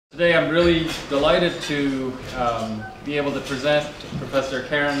Today I'm really delighted to be able to present Professor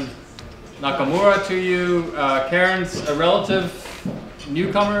Karen Nakamura to you. Karen's a relative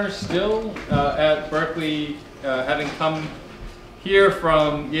newcomer still at Berkeley, having come here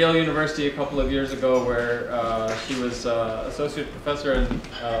from Yale University a couple of years ago, where she was associate professor in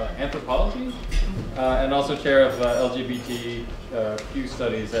anthropology and also chair of LGBTQ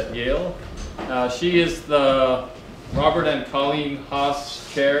studies at Yale. She is the Robert and Colleen Haas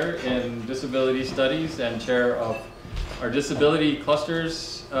Chair in Disability Studies and chair of our Disability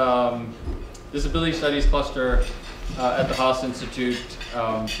Clusters, Disability Studies Cluster at the Haas Institute.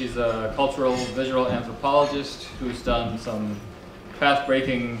 She's a cultural visual anthropologist who's done some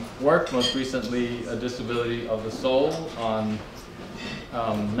path-breaking work, most recently a disability of the soul on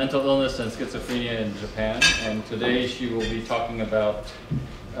mental illness and schizophrenia in Japan. And today she will be talking about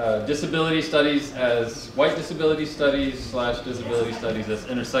disability studies as white disability studies / disability studies as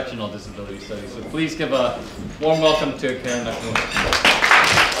intersectional disability studies. So please give a warm welcome to Karen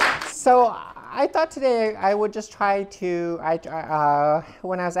Nakamura. So I thought today I would just try to,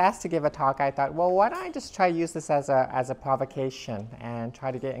 when I was asked to give a talk, I thought, well, why don't I just try to use this as a provocation and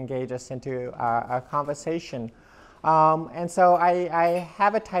try to engage us into a conversation. And so I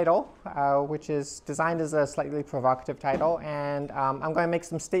have a title, which is designed as a slightly provocative title, and I'm going to make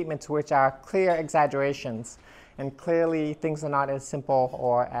some statements which are clear exaggerations, and clearly things are not as simple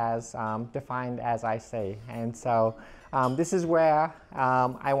or as defined as I say. And so this is where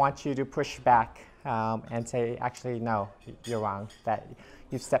I want you to push back and say, actually, no, you're wrong, that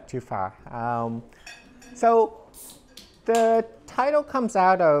you've stepped too far. So the title comes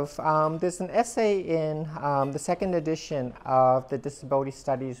out of, there's an essay in the second edition of the Disability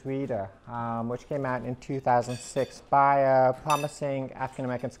Studies Reader, which came out in 2006 by a promising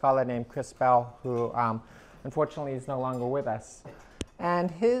African-American scholar named Chris Bell, who unfortunately is no longer with us. And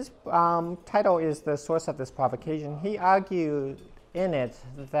his title is the source of this provocation. He argued in it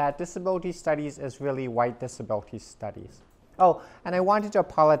that disability studies is really white disability studies. Oh, and I wanted to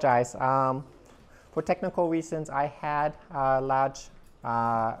apologize. For technical reasons, I had large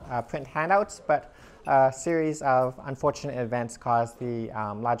print handouts, but a series of unfortunate events caused the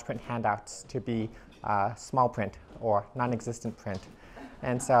large print handouts to be small print or non-existent print.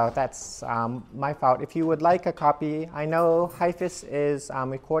 And so that's my fault. If you would like a copy, I know HIFIS is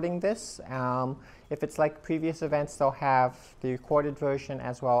recording this. If it's like previous events, they'll have the recorded version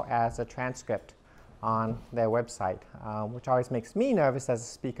as well as a transcript on their website, which always makes me nervous as a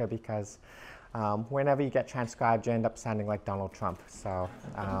speaker because whenever you get transcribed, you end up sounding like Donald Trump. So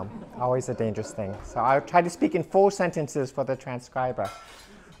always a dangerous thing. So I'll try to speak in full sentences for the transcriber.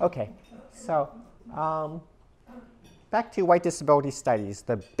 OK, so back to white disability studies,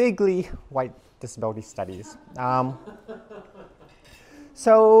 the bigly white disability studies.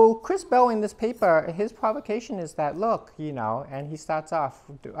 So Chris Bell in this paper, his provocation is that, look, you know, and he starts off,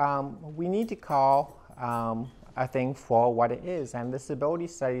 we need to call a thing for what it is. And disability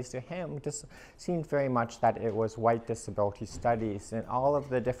studies to him just seemed very much that it was white disability studies in all of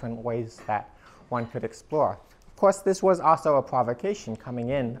the different ways that one could explore. Of course, this was also a provocation coming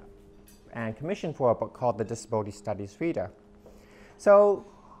in and commissioned for a book called The Disability Studies Reader. So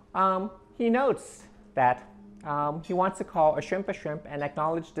he notes that he wants to call a shrimp and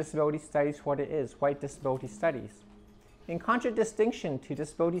acknowledge disability studies for what it is, white disability studies. In contradistinction to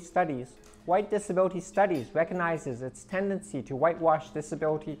disability studies, white disability studies recognizes its tendency to whitewash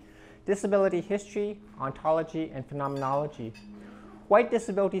disability history, ontology, and phenomenology. White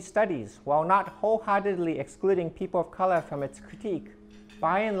disability studies, while not wholeheartedly excluding people of color from its critique,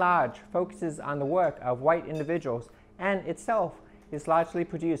 by and large focuses on the work of white individuals and itself is largely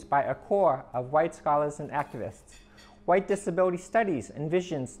produced by a core of white scholars and activists. White disability studies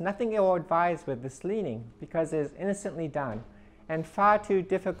envisions nothing ill-advised with this leaning because it is innocently done and far too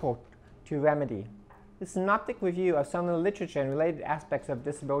difficult to remedy. The synoptic review of some of the literature and related aspects of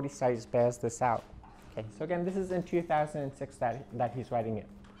disability studies bears this out. Okay, so again, this is in 2006 that he's writing it.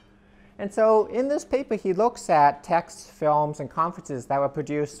 And so in this paper, he looks at texts, films, and conferences that were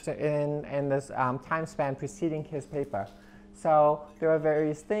produced in this time span preceding his paper. So there were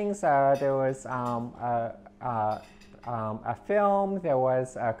various things. There was a film, there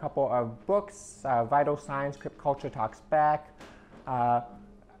was a couple of books, Vital Signs, Crip Culture Talks Back, a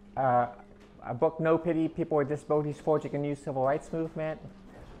book, No Pity, People with Disabilities Forging a New Civil Rights Movement,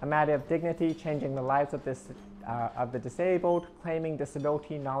 A Matter of Dignity, Changing the Lives of the Disabled, Claiming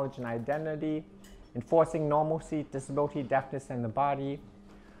Disability, Knowledge, and Identity, Enforcing Normalcy, Disability, Deafness, and the Body.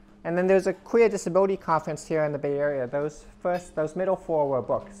 And then there's a queer disability conference here in the Bay Area. Those middle four were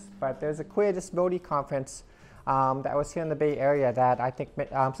books, but there's a queer disability conference that was here in the Bay Area that I think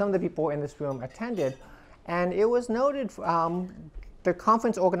some of the people in this room attended. And it was noted, the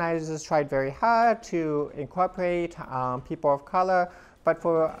conference organizers tried very hard to incorporate people of color, but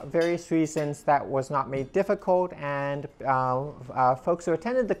for various reasons that was not made difficult, and folks who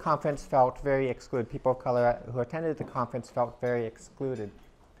attended the conference felt very excluded. People of color who attended the conference felt very excluded.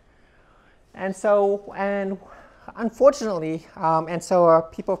 And so, unfortunately, a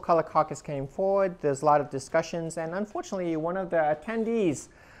People of Color Caucus came forward. There's a lot of discussions, and unfortunately, one of the attendees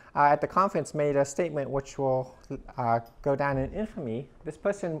at the conference made a statement which will go down in infamy. This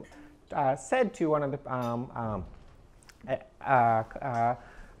person said to one of the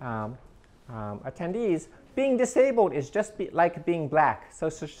attendees, being disabled is just like being black, so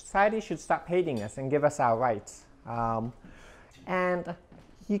society should stop hating us and give us our rights. And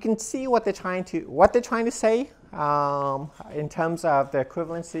you can see what they're trying to say in terms of the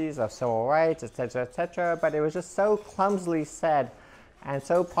equivalencies of civil rights, et cetera, but it was just so clumsily said and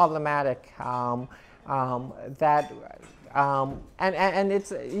so problematic that and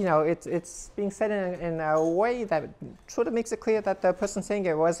it's, you know, it's being said in a way that sort of makes it clear that the person saying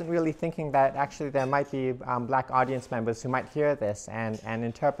it wasn't really thinking that actually there might be black audience members who might hear this and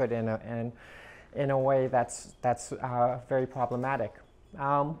interpret in a way that's very problematic.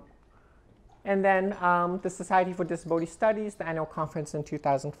 And then the Society for Disability Studies, the annual conference in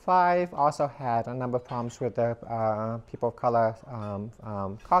 2005, also had a number of problems with the People of Color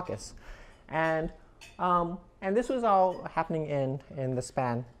Caucus. And this was all happening in the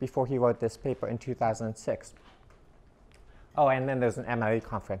span before he wrote this paper in 2006. Oh, and then there's an MLA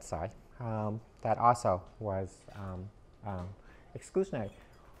conference, sorry, that also was exclusionary.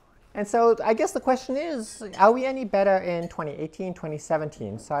 And so I guess the question is, are we any better in 2018,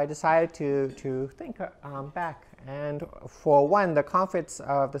 2017? So I decided to think back. And for one, the conference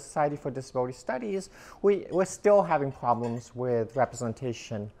of the Society for Disability Studies, we're still having problems with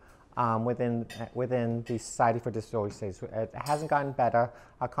representation within the Society for Disability Studies. It hasn't gotten better.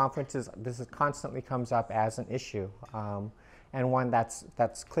 Our conferences, this constantly comes up as an issue, and one that's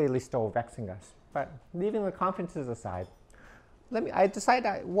clearly still vexing us. But leaving the conferences aside, I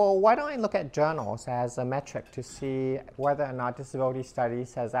decided, well, why don't I look at journals as a metric to see whether or not disability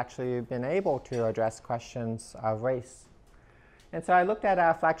studies has actually been able to address questions of race. And so I looked at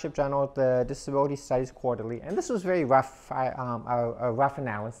our flagship journal, the Disability Studies Quarterly, and this was very rough, a rough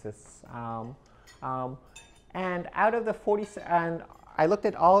analysis. And out of the 40, and I looked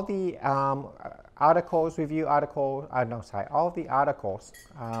at all the articles, review articles, all of the articles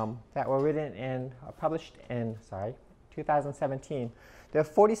that were written in, published in, 2017. There are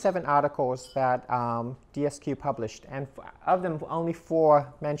 47 articles that DSQ published, and of them, only 4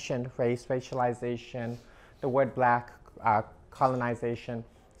 mentioned race, racialization, the word black, colonization.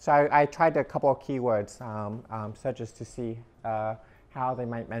 So I tried a couple of keywords searches to see how they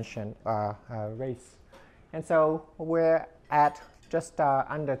might mention race. And so we're at just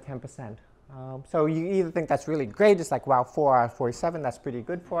under 10%. So you either think that's really great, it's like, wow, 4 out of 47, that's pretty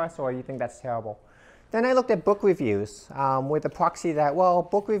good for us, or you think that's terrible. Then I looked at book reviews with the proxy that, well,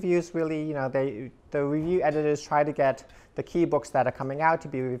 book reviews really, you know, the review editors try to get the key books that are coming out to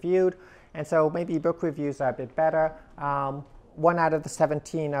be reviewed, and so maybe book reviews are a bit better. 1 out of the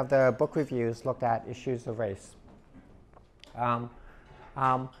 17 of the book reviews looked at issues of race. Now,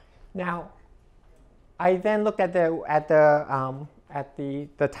 I then looked at the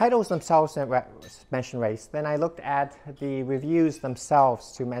titles themselves that mention race. Then I looked at the reviews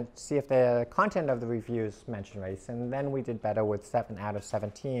themselves to see if the content of the reviews mention race. And then we did better with 7 out of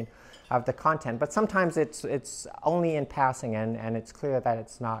 17 of the content. But sometimes it's only in passing, and it's clear that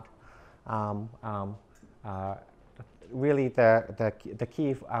it's not really the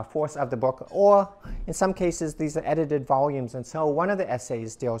key force of the book. Or in some cases, these are edited volumes. And so one of the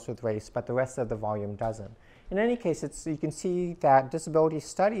essays deals with race, but the rest of the volume doesn't. In any case, you can see that disability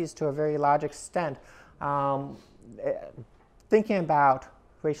studies, to a very large extent, thinking about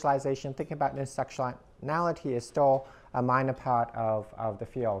racialization, thinking about intersectionality is still a minor part of the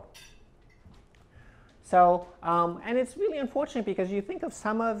field. So, and it's really unfortunate because you think of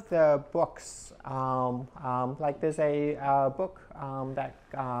some of the books, like there's a book that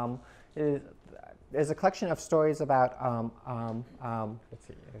is a collection of stories about, let's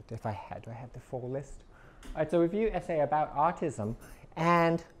see if do I have the full list? It's a review essay about autism,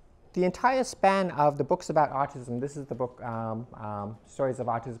 and the entire span of the books about autism, this is the book Stories of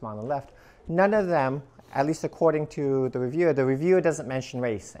Autism on the left, none of them, at least according to the reviewer doesn't mention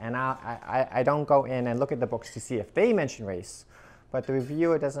race. And I don't go in and look at the books to see if they mention race, but the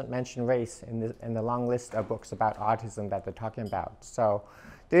reviewer doesn't mention race in the long list of books about autism that they're talking about. So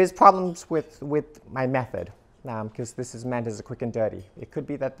there's problems with my method. because this is meant as a quick and dirty. It could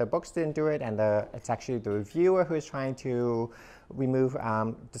be that the books didn't do it, and it's actually the reviewer who is trying to remove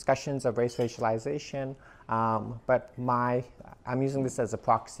discussions of race racialization. But I'm using this as a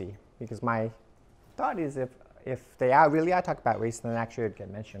proxy, because my thought is if they really are talking about race, then actually it would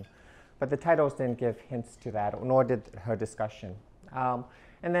get mentioned. But the titles didn't give hints to that, nor did her discussion.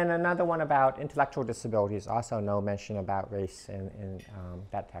 And then another one about intellectual disabilities, also no mention about race in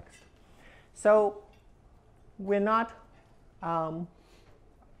that text. So we're not,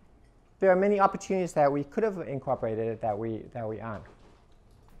 there are many opportunities that we could have incorporated that we aren't.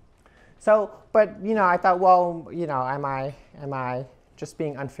 So, but I thought, well, am I just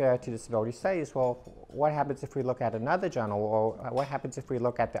being unfair to disability studies? Well, what happens if we look at another journal, or what happens if we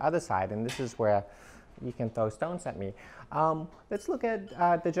look at the other side? And this is where you can throw stones at me. Let's look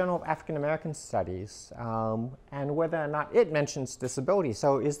at the Journal of African American Studies and whether or not it mentions disability.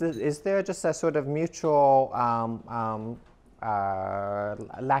 So is there just a sort of mutual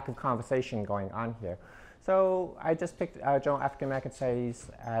lack of conversation going on here? So I just picked Journal of African American Studies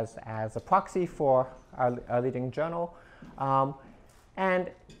as a proxy for a leading journal. And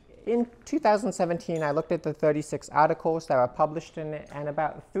in 2017, I looked at the 36 articles that were published in it, and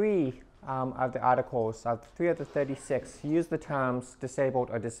about 3 of the articles, 3 of the 36, use the terms disabled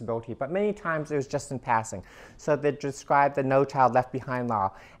or disability, but many times it was just in passing. So they describe the No Child Left Behind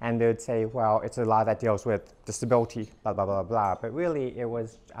law, and they would say, well, it's a law that deals with disability, blah, blah, blah, blah. But really, it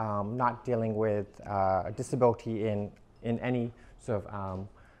was not dealing with disability in any sort of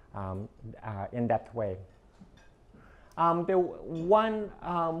in-depth way.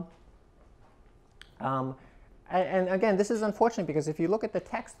 And again, this is unfortunate because if you look at the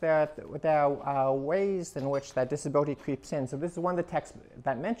text, there are ways in which that disability creeps in. So this is one of the texts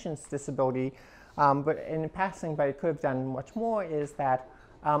that mentions disability, but in passing, but it could have done much more, is that,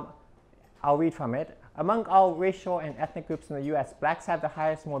 I'll read from it. Among all racial and ethnic groups in the U.S., blacks have the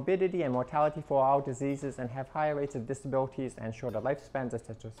highest morbidity and mortality for all diseases and have higher rates of disabilities and shorter lifespans, et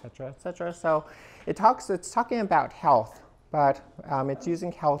cetera, et cetera, et cetera. So it's talking about health, but it's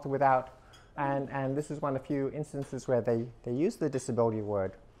using health without. And this is one of the few instances where they use the disability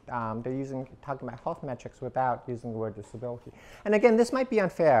word. They're talking about health metrics without using the word disability. And again, this might be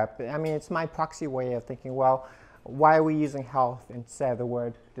unfair. I mean, it's my proxy way of thinking, well, why are we using health instead of the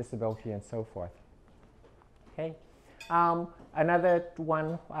word disability and so forth? Okay. Another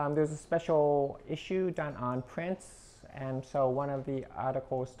one, there's a special issue done on prints. And so one of the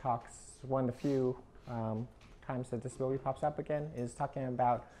articles talks, one of the few times that disability pops up again, is talking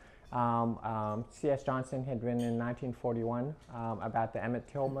about C.S. Johnson had written in 1941 about the Emmett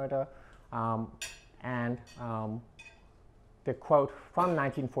Till murder, and the quote from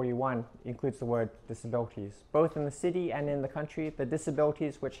 1941 includes the word disabilities. Both in the city and in the country, the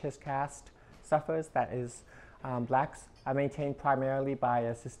disabilities which his caste suffers, that is blacks, are maintained primarily by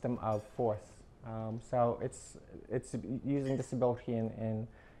a system of force. So it's using disability in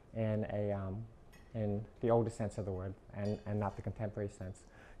the older sense of the word and not the contemporary sense.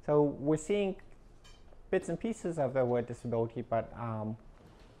 So we're seeing bits and pieces of the word disability, but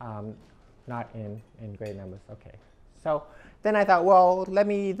not in great numbers. Okay. So then I thought, well, let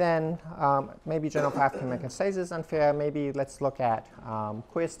me then, maybe Journal of African American Studies is unfair. Maybe let's look at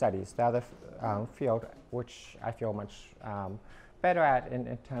queer studies, the other field, which I feel much better at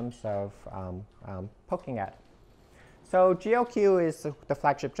in terms of poking at. So GLQ is the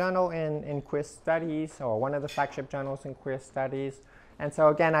flagship journal in queer studies, or one of the flagship journals in queer studies. And so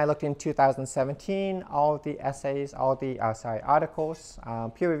again, I looked in 2017, all of the essays, all the articles,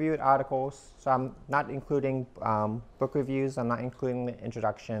 peer-reviewed articles. So I'm not including book reviews. I'm not including the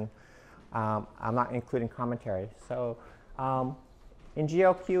introduction. I'm not including commentary. So in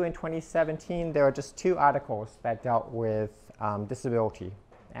GLQ in 2017, there were just 2 articles that dealt with disability.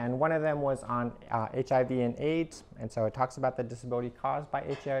 And one of them was on HIV and AIDS. And so it talks about the disability caused by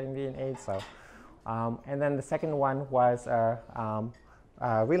HIV and AIDS. So, and then the second one was a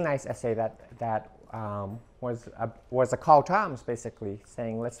really nice essay that was a call to arms, basically,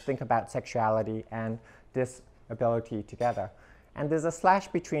 saying let's think about sexuality and disability together. And there's a slash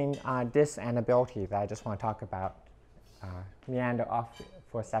between dis and ability that I just want to talk about, meander off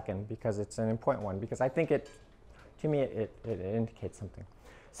for a second, because it's an important one, because I think to me it indicates something.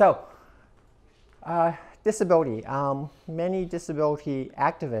 So disability. Many disability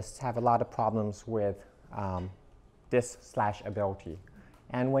activists have a lot of problems with dis/ability.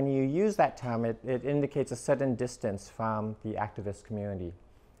 And when you use that term, it indicates a certain distance from the activist community.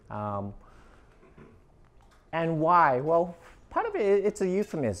 And why? Well, part of it's a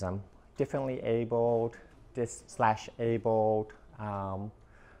euphemism. Differently abled, dis/abled.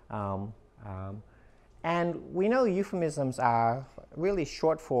 And we know euphemisms are really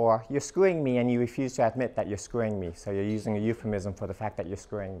short for you're screwing me and you refuse to admit that you're screwing me. So you're using a euphemism for the fact that you're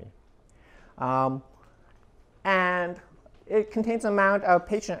screwing me. And it contains an amount of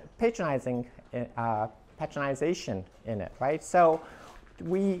patronization in it, right? So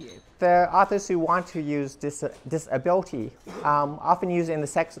the authors who want to use disability often use it in the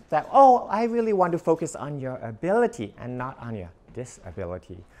sense that, oh, I really want to focus on your ability and not on your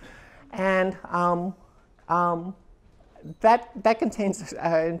disability. And that contains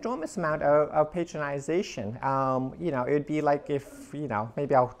an enormous amount of patronization. You know, it would be like if, you know,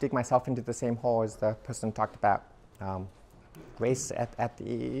 maybe I'll dig myself into the same hole as the person talked about race at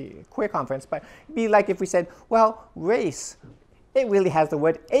the queer conference, but it'd be like if we said, well, race, it really has the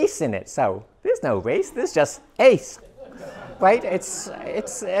word ace in it, so there's no race, there's just ace, right?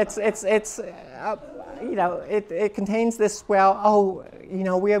 You know, it contains this, well, oh, you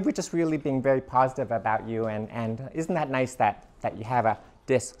know, we're just really being very positive about you, and isn't that nice that you have a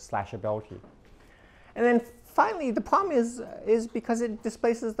dis/ability? And then finally, the problem is because it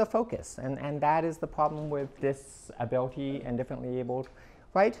displaces the focus, and that is the problem with disability and differently abled,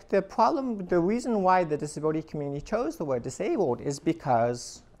 right? The reason why the disability community chose the word disabled is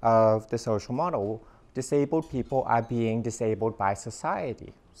because of the social model. Disabled people are being disabled by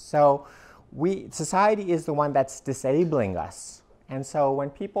society. So society is the one that's disabling us. And so when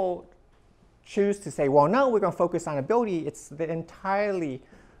people choose to say, well, no, we're going to focus on ability, it's the entirely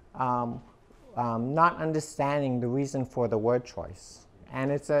not understanding the reason for the word choice. And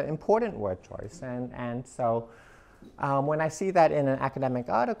it's an important word choice. And so when I see that in an academic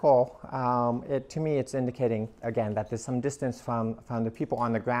article, to me it's indicating, again, that there's some distance from the people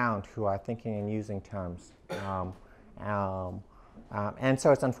on the ground who are thinking and using terms. And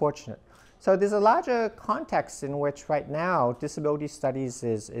so it's unfortunate. So there's a larger context in which right now disability studies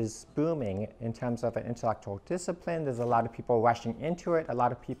is booming in terms of an intellectual discipline. There's a lot of people rushing into it, a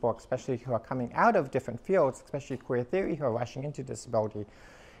lot of people, especially who are coming out of different fields, especially queer theory, who are rushing into disability.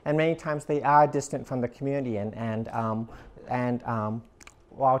 And many times they are distant from the community, well,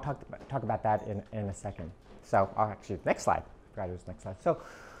 I'll talk about that in a second. So actually, next slide. Next slide. So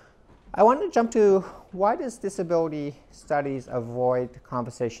I want to jump to, why does disability studies avoid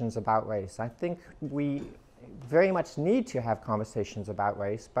conversations about race? I think we very much need to have conversations about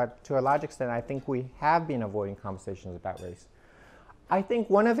race, but to a large extent, I think we have been avoiding conversations about race. I think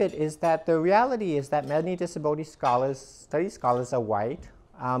one of it is that the reality is that many disability studies scholars are white.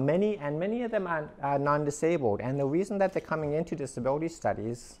 Many of them are non-disabled, and the reason that they're coming into disability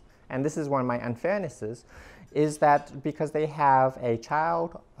studies, and this is one of my unfairnesses, is that because they have a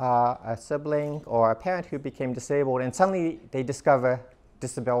child, a sibling, or a parent who became disabled, and suddenly they discover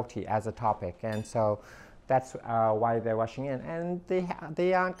disability as a topic, and so that's why they're rushing in. And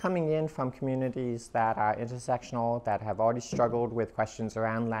they aren't coming in from communities that are intersectional, that have already struggled with questions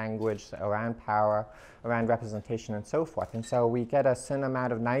around language, around power, around representation, and so forth. And so we get a certain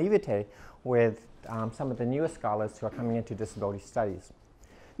amount of naivete with some of the newer scholars who are coming into disability studies.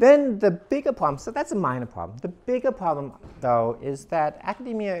 Then the bigger problem, so that's a minor problem. The bigger problem, though, is that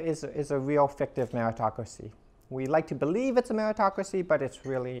academia is a real fictive meritocracy. We like to believe it's a meritocracy, but it's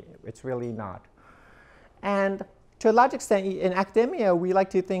really not. And to a large extent, in academia, we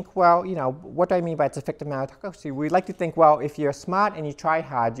like to think, well, you know, what do I mean by it's a fictive meritocracy? We like to think, well, if you're smart and you try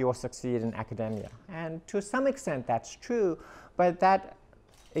hard, you will succeed in academia. And to some extent, that's true, but that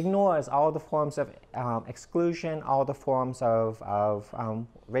ignores all the forms of exclusion, all the forms of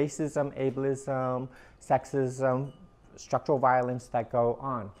racism, ableism, sexism, structural violence that go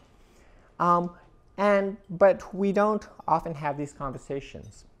on. But we don't often have these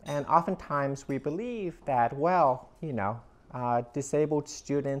conversations. And oftentimes we believe that, well, you know, disabled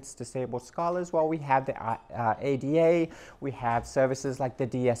students, disabled scholars, well, we have the ADA, we have services like the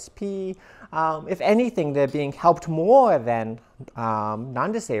DSP. If anything, they're being helped more than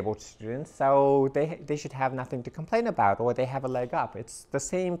non-disabled students, so they should have nothing to complain about, or they have a leg up. It's the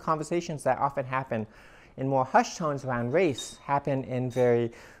same conversations that often happen in more hushed tones around race, happen in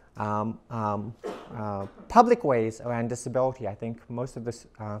very public ways around disability. I think most of the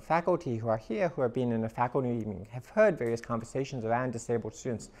faculty who are here, who have been in a faculty meeting, have heard various conversations around disabled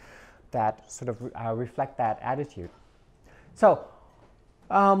students that sort of reflect that attitude. So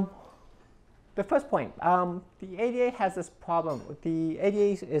the first point, the ADA has this problem. The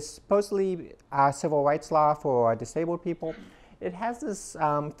ADA is supposedly a civil rights law for disabled people. It has this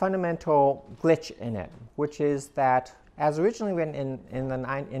fundamental glitch in it, which is that as originally written in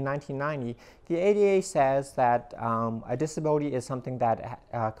 1990, the ADA says that a disability is something that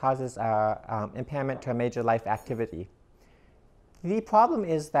causes impairment to a major life activity. The problem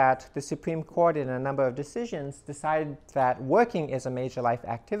is that the Supreme Court, in a number of decisions, decided that working is a major life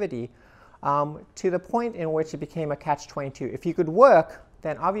activity, to the point in which it became a catch-22. If you could work,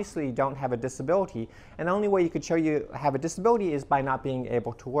 then obviously you don't have a disability, and the only way you could show you have a disability is by not being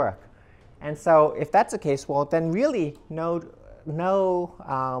able to work. And so if that's the case, well, then really no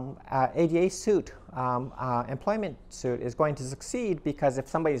ADA suit, employment suit, is going to succeed, because if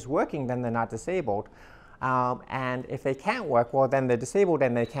somebody's working, then they're not disabled. And if they can't work, well, then they're disabled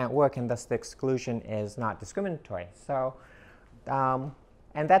and they can't work, and thus the exclusion is not discriminatory. So,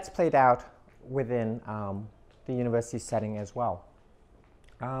 and that's played out within the university setting as well.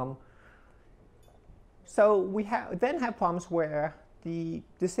 So we then have problems where the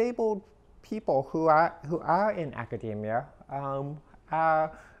disabled people who are in academia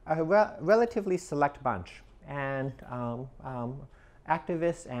are a relatively select bunch, and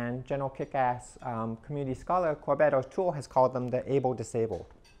activist and general kick-ass community scholar Corbett O'Toole has called them the able-disabled.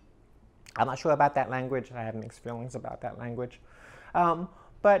 I'm not sure about that language. I have mixed feelings about that language.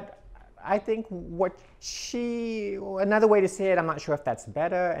 But I think another way to say it, I'm not sure if that's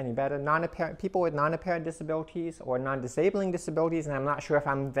any better, people with non-apparent disabilities or non-disabling disabilities, and I'm not sure if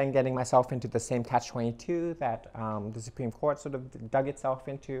I'm then getting myself into the same catch-22 that the Supreme Court sort of dug itself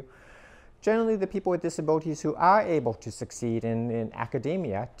into. Generally, the people with disabilities who are able to succeed in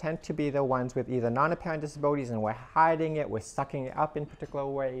academia tend to be the ones with either non-apparent disabilities and we're hiding it, we're sucking it up in particular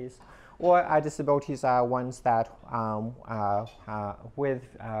ways, or our disabilities are ones that, with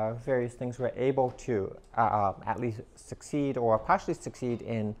various things, we're able to at least succeed or partially succeed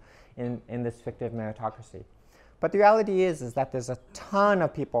in this fictive meritocracy. But the reality is that there's a ton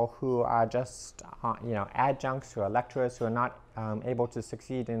of people who are just adjuncts, who are lecturers, who are not able to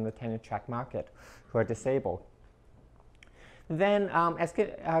succeed in the tenure-track market, who are disabled. Then, as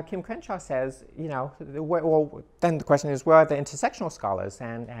Kim Crenshaw says, then the question is, where are the intersectional scholars?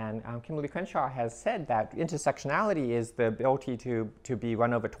 And Kimberly Crenshaw has said that intersectionality is the ability to be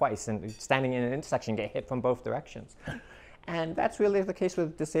run over twice, and standing in an intersection get hit from both directions. And that's really the case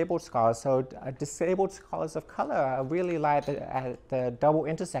with disabled scholars. So disabled scholars of color really lie at the double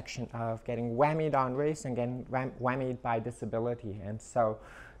intersection of getting whammied on race and getting whammied by disability. And so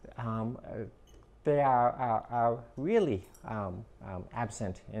they are really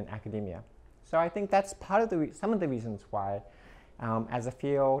absent in academia. So I think that's part of some of the reasons why, as a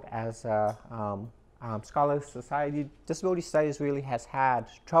field, as a scholarly society, disability studies really has had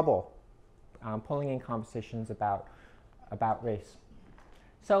trouble pulling in conversations about race.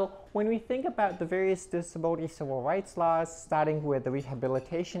 So when we think about the various disability civil rights laws, starting with the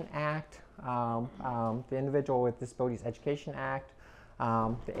Rehabilitation Act, the Individual with Disabilities Education Act,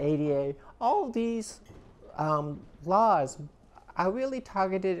 the ADA, all of these laws are really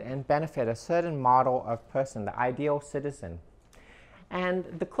targeted and benefit a certain model of person, the ideal citizen. And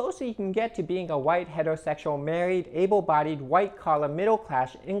the closer you can get to being a white, heterosexual, married, able-bodied, white-collar,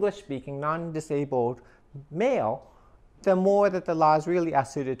 middle-class, English-speaking, non-disabled male, the more that the laws really are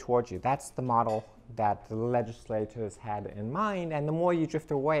suited towards you. That's the model that the legislators had in mind, and the more you drift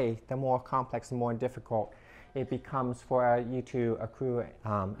away, the more complex and more difficult it becomes for you to accrue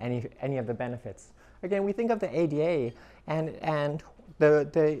any of the benefits. Again, we think of the ADA, and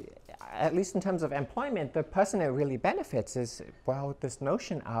at least in terms of employment, the person that really benefits is, well, this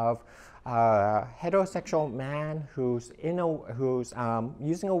notion of a heterosexual man who's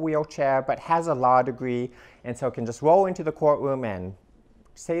using a wheelchair but has a law degree, and so can just roll into the courtroom and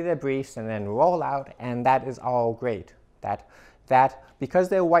say their briefs and then roll out, and that is all great. That because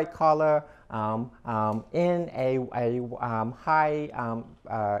they're white collar, in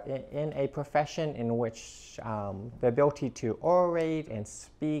a profession in which the ability to orate and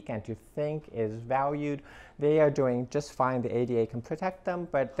speak and to think is valued, they are doing just fine. The ADA can protect them,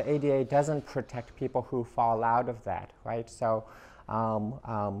 but the ADA doesn't protect people who fall out of that, right? So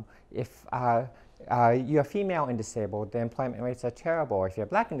if you're female and disabled, the employment rates are terrible. If you're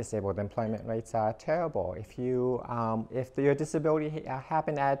black and disabled, the employment rates are terrible. If your disability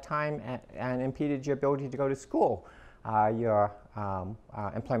happened at a time and impeded your ability to go to school, your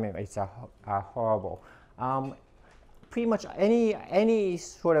employment rates are horrible. Pretty much any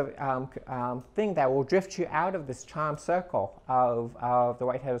sort of thing that will drift you out of this charm circle of the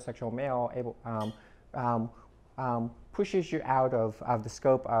white heterosexual male pushes you out of the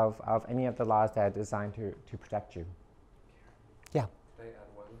scope of any of the laws that are designed to protect you. Yeah. Can I add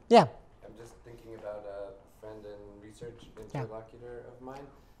one? Yeah. I'm just thinking about a friend and research interlocutor of mine.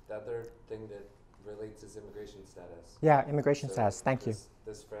 The other thing that relates is immigration status. Yeah, immigration status. Thank you.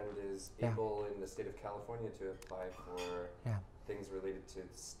 This friend is able in the state of California to apply for things related to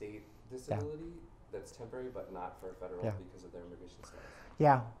state disability that's temporary, but not for federal because of their immigration status.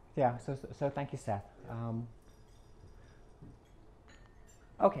 Yeah, yeah. So thank you, Seth.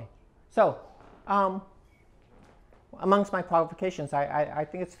 Okay, so amongst my qualifications, I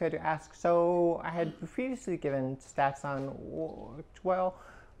think it's fair to ask. So I had previously given stats on, well,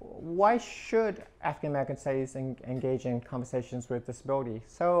 why should African American studies engage in conversations with disability?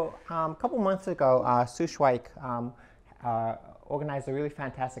 So a couple months ago, Sue Schweik organized a really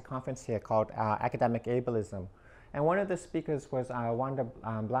fantastic conference here called Academic Ableism. And one of the speakers was Wanda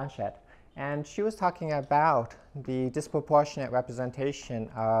Blanchette. And she was talking about the disproportionate representation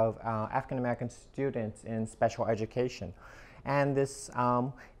of African American students in special education. And this,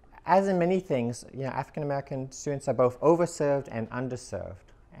 as in many things, African American students are both overserved and underserved.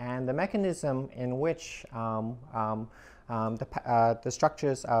 And the mechanism in which the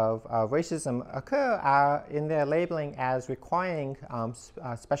structures of racism occur are in their labeling as requiring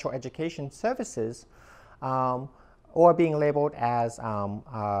special education services or being labeled as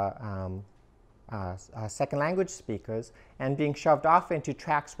second language speakers and being shoved off into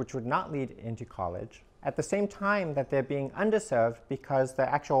tracks which would not lead into college, at the same time that they're being underserved because the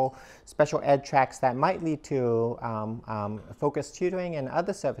actual special ed tracks that might lead to focused tutoring and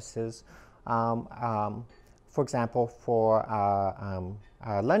other services, for example, for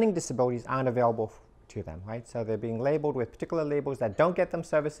learning disabilities aren't available to them, right? So they're being labeled with particular labels that don't get them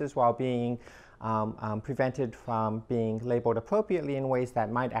services while being prevented from being labeled appropriately in ways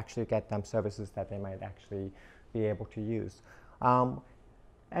that might actually get them services that they might actually be able to use.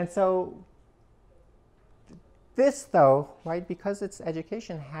 And so this, though, right, because it's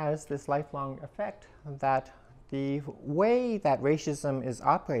education, has this lifelong effect that the way that racism is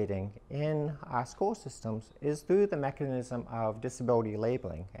operating in our school systems is through the mechanism of disability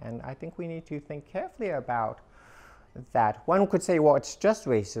labeling. And I think we need to think carefully about that. One could say, well, it's just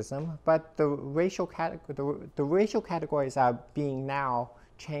racism, but the racial categories are being now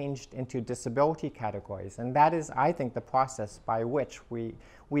changed into disability categories. And that is, I think, the process by which we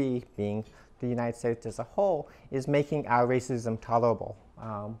being the United States as a whole, is making our racism tolerable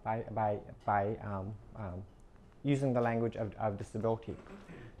by using the language of disability.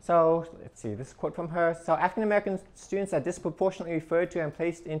 So let's see, this quote from her. So African American students are disproportionately referred to and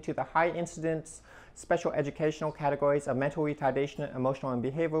placed into the high incidence special educational categories of mental retardation, emotional and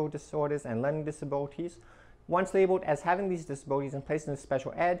behavioral disorders, and learning disabilities. Once labeled as having these disabilities and placed in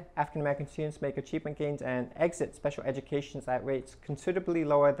special ed, African American students make achievement gains and exit special educations at rates considerably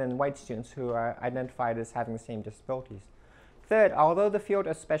lower than white students who are identified as having the same disabilities. Third, although the field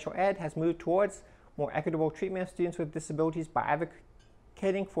of special ed has moved towards more equitable treatment of students with disabilities by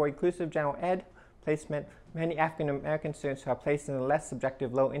advocating for inclusive general ed placement, many African American students who are placed in the less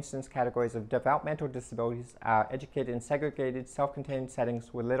subjective low incidence categories of developmental disabilities are educated in segregated, self-contained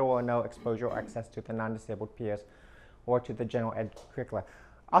settings with little or no exposure or access to the non-disabled peers or to the general ed curricula.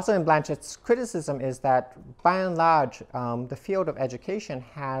 Also in Blanchette's criticism is that by and large the field of education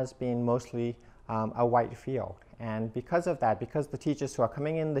has been mostly a white field. And because of that, because the teachers who are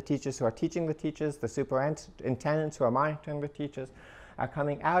coming in, the teachers who are teaching the teachers, the superintendents who are monitoring the teachers, are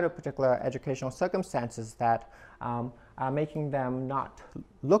coming out of particular educational circumstances that are making them not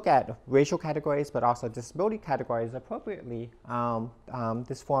look at racial categories but also disability categories appropriately,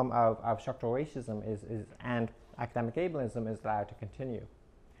 this form of structural racism and academic ableism is allowed to continue.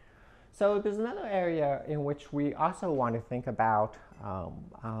 So there's another area in which we also want to think about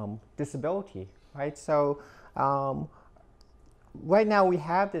disability, right? So right now we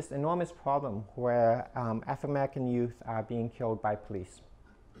have this enormous problem where African American youth are being killed by police.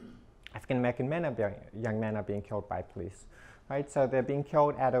 African American young men are being killed by police, right? So they're being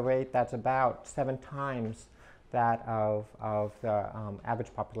killed at a rate that's about 7 times that of the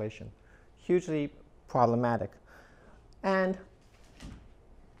average population. Hugely problematic. And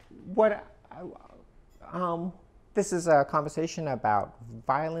what this is a conversation about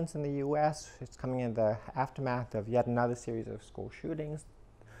violence in the U.S. It's coming in the aftermath of yet another series of school shootings.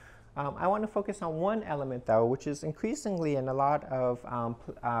 I want to focus on one element, though, which is increasingly in a lot of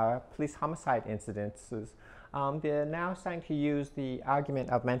police homicide incidences. They're now starting to use the argument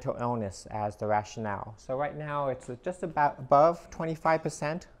of mental illness as the rationale. So right now it's just about above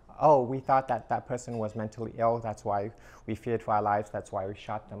 25%. Oh, we thought that that person was mentally ill. That's why we feared for our lives. That's why we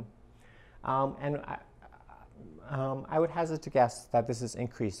shot them. I would hazard to guess that this is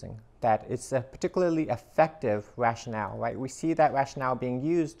increasing, that it's a particularly effective rationale, right? We see that rationale being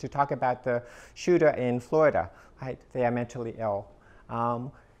used to talk about the shooter in Florida, right? They are mentally ill.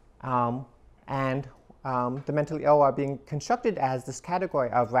 The mentally ill are being constructed as this category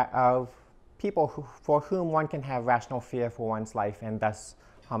of people for whom one can have rational fear for one's life and thus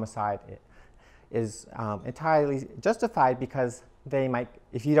homicide. is entirely justified because they might,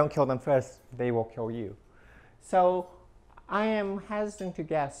 if you don't kill them first, they will kill you. So I am hesitant to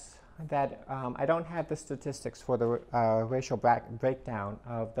guess that I don't have the statistics for the racial breakdown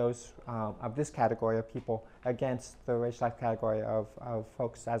of those of this category of people against the racialized category of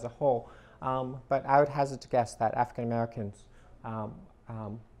folks as a whole. But I would hazard to guess that African Americans are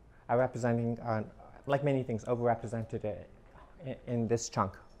representing, like many things, overrepresented in this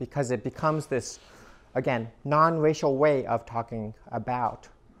chunk, because it becomes this, again, non-racial way of talking about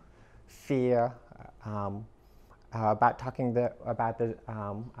fear, about talking about the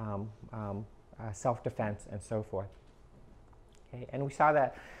self-defense and so forth. Okay, and we saw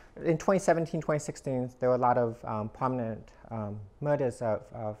that in 2017, 2016, there were a lot of prominent murders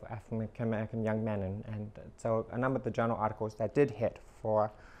of African American young men, and so a number of the journal articles that did hit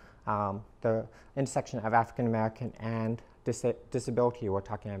for the intersection of African American and disability were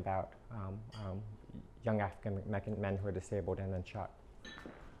talking about young African American men who were disabled and then shot.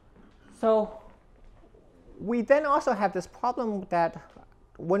 So we then also have this problem that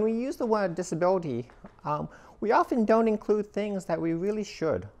when we use the word disability, we often don't include things that we really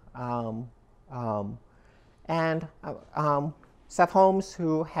should. Seth Holmes,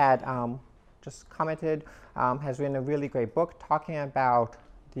 who had just commented, has written a really great book talking about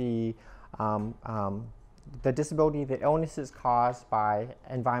the disability, the illnesses caused by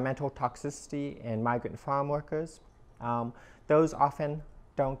environmental toxicity in migrant farm workers. Those often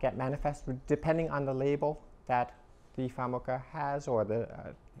don't get manifested depending on the label that the farm worker has, or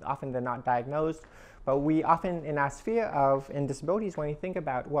often they're not diagnosed. But we often, in our sphere of in disabilities, when you think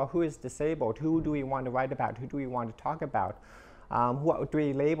about, well, who is disabled, who do we want to write about, who do we want to talk about, what do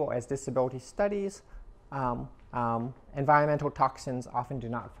we label as disability studies? Environmental toxins often do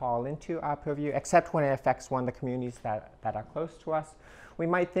not fall into our purview, except when it affects one of the communities that are close to us. We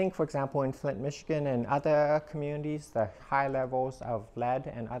might think, for example, in Flint, Michigan and other communities, the high levels of lead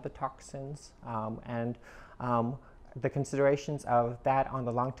and other toxins, and the considerations of that on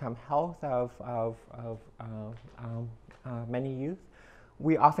the long-term health of many youth.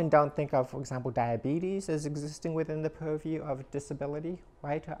 We often don't think of, for example, diabetes as existing within the purview of disability,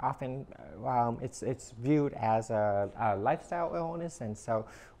 right? Often it's viewed as a lifestyle illness, and so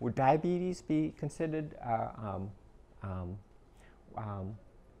would diabetes be considered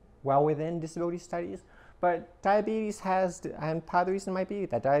well within disability studies? But diabetes has, and part of the reason might be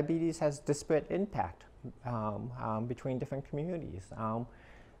that diabetes has disparate impact between different communities.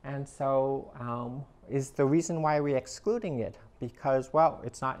 And so is the reason why we're excluding it because, well,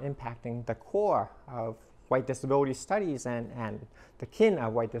 it's not impacting the core of white disability studies and the kin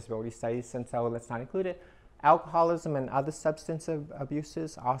of white disability studies, and so let's not include it. Alcoholism and other substance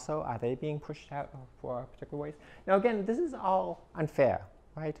abuses also, are they being pushed out for particular ways? Now again, this is all unfair,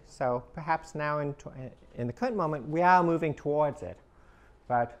 right? So perhaps now in the current moment, we are moving towards it.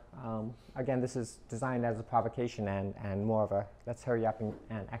 But again, this is designed as a provocation and more of a, let's hurry up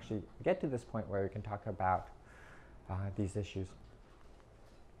and actually get to this point where we can talk about these issues.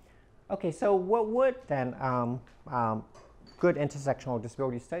 Okay, so what would then good intersectional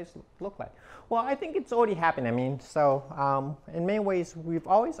disability studies look like? Well, I think it's already happened. I mean, so in many ways, we've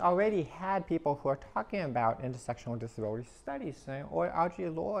already had people who are talking about intersectional disability studies. Or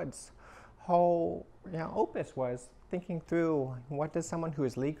Audre Lorde's whole opus was thinking through what does someone who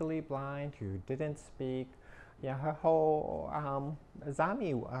is legally blind, who didn't speak, her whole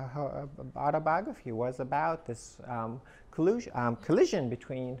Zami, her autobiography was about this collision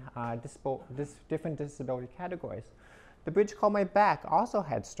between different disability categories. The Bridge Called My Back also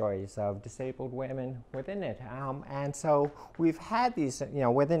had stories of disabled women within it. And so we've had these,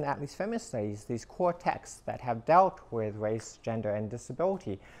 within at least feminist studies, these core texts that have dealt with race, gender, and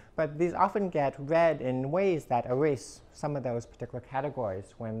disability. But these often get read in ways that erase some of those particular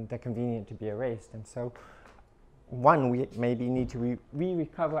categories when they're convenient to be erased. And so, one, we maybe need to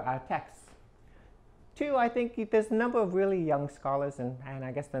re-recover our texts. Two, I think there's a number of really young scholars, and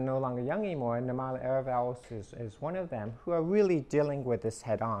I guess they're no longer young anymore. Namala Erevalos is one of them, who are really dealing with this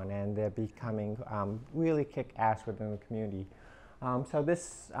head on, and they're becoming really kick ass within the community. So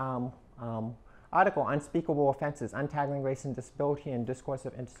this article, Unspeakable Offenses, Untangling Race and Disability and Discourse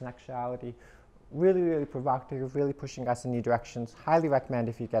of Intersectionality, really, really provocative, really pushing us in new directions. Highly recommend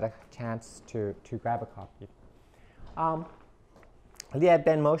if you get a chance to grab a copy. Liad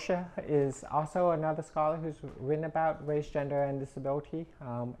Ben Moshe is also another scholar who's written about race, gender, and disability.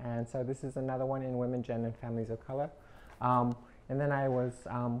 And so this is another one in Women, Gender, and Families of Color. And then I was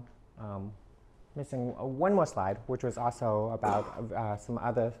missing one more slide, which was also about some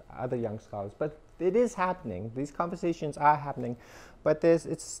other young scholars. But it is happening. These conversations are happening, but there's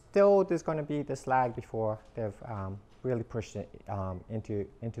going to be this lag before they've really pushed it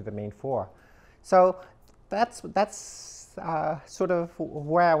into the main fore. So that's sort of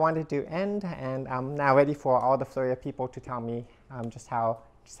where I wanted to end, and I'm now ready for all the flurry of people to tell me just how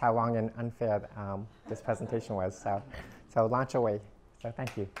wrong and unfair this presentation was. So launch away. So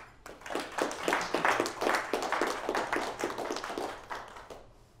thank you.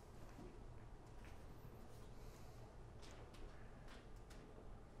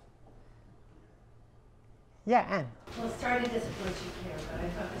 Yeah, Anne. Well, sorry to disappoint you, Karen, but I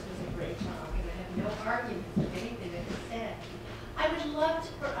thought this was a great talk, and I have no arguments with anything that you said. I would love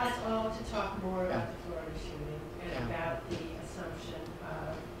for us all to talk more about the Florida shooting and about the assumption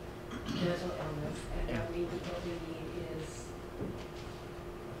of mental illness, and what we need is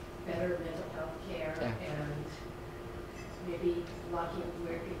better mental health care and maybe locking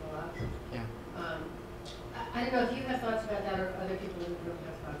weird people up. I don't know if you have thoughts about that, or other people in the room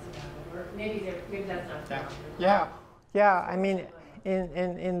have thoughts about it, or maybe that's not true. Yeah. I mean,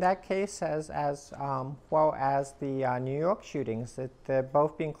 in that case, as well as the New York shootings, they're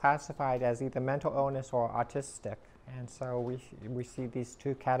both being classified as either mental illness or autistic, and so we see these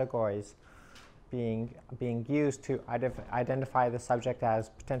two categories being used to identify the subject as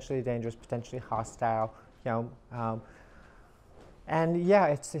potentially dangerous, potentially hostile, and yeah,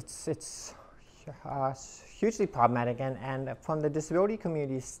 it's hugely problematic, and from the disability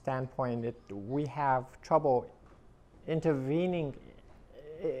community standpoint, we have trouble intervening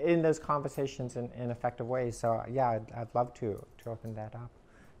in those conversations in effective ways. So yeah, I'd love to open that up.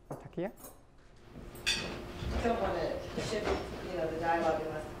 Takia? I don't want to shift, the dialogue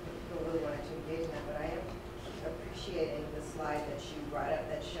unless people really wanted to engage in it, but I am appreciating the slide that you brought up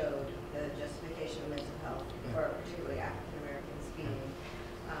that showed the justification of mental health, or particularly African Americans being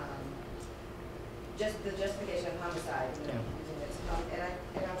just the justification of homicide, using this. And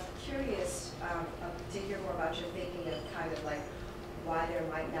I'm curious to hear more about your thinking of kind of like why there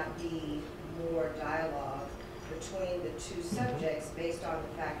might not be more dialogue between the two subjects based on the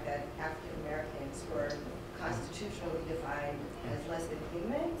fact that African Americans were constitutionally defined as less than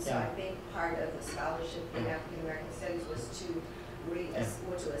human. So I think part of the scholarship in African American studies was to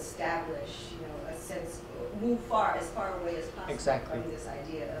establish, a sense, move as far away as possible from this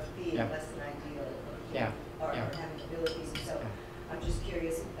idea of being less than ideal or having abilities. And so I'm just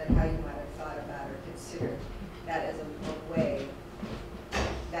curious at how you might have thought about or considered that as a way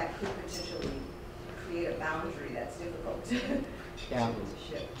that could potentially create a boundary that's difficult to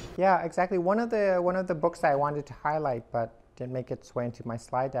shift. Yeah, exactly. One of the books that I wanted to highlight, but didn't make its way into my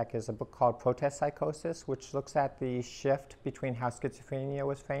slide deck, is a book called Protest Psychosis, which looks at the shift between how schizophrenia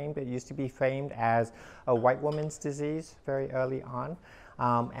was framed. It used to be framed as a white woman's disease very early on.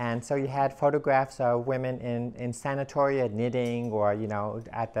 And so you had photographs of women in sanatoria knitting, or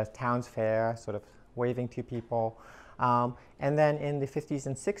at the town's fair sort of waving to people. And then in the 50s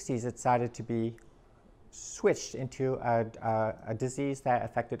and 60s, it started to be switched into a disease that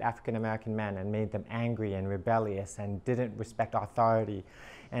affected African American men and made them angry and rebellious and didn't respect authority.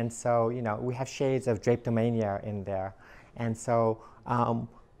 And so, we have shades of drapetomania in there. And so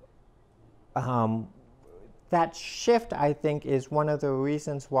that shift, I think, is one of the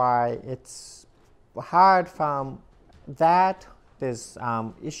reasons why it's hard from that. There's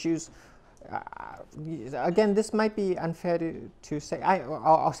issues. Again, this might be unfair to say.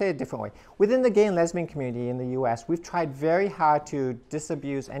 I'll say it a different way. Within the gay and lesbian community in the US, we've tried very hard to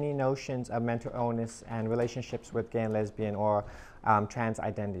disabuse any notions of mental illness and relationships with gay and lesbian or trans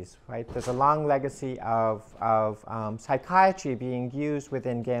identities, right? There's a long legacy of psychiatry being used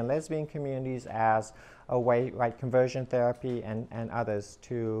within gay and lesbian communities as a way, right, conversion therapy and others,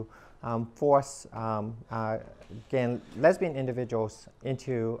 to force gay and lesbian individuals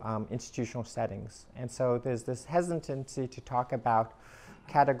into institutional settings. And so there's this hesitancy to talk about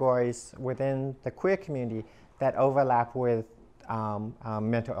categories within the queer community that overlap with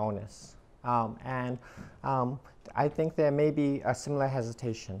mental illness. I think there may be a similar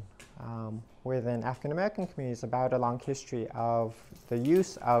hesitation within African American communities about a long history of the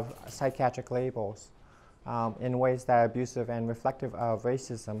use of psychiatric labels in ways that are abusive and reflective of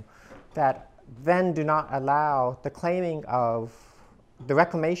racism, that then do not allow the claiming of the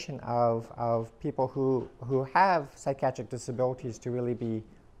reclamation of people who have psychiatric disabilities to really be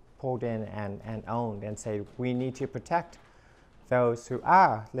pulled in and owned, and say we need to protect those who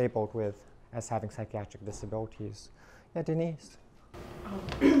are labeled as having psychiatric disabilities. Yeah, Denise.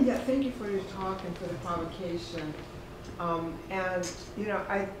 Yeah, thank you for your talk and for the provocation.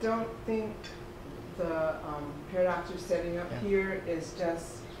 I don't think the paradox you're setting up here is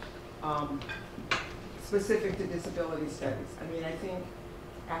just specific to disability studies. I mean, I think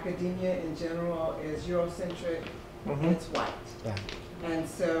academia in general is Eurocentric, and it's white. Yeah. And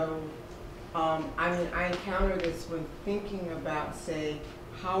so, I mean, I encounter this when thinking about, say,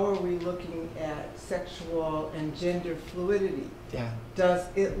 how are we looking at sexual and gender fluidity? Yeah. Does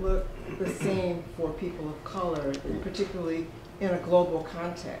it look the same for people of color, particularly in a global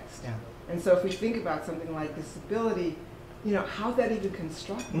context? Yeah. And so if we think about something like disability, you know, how's that even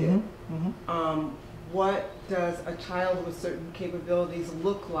constructed? What does a child with certain capabilities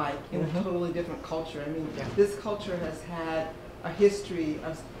look like in a totally different culture? I mean, this culture has had a history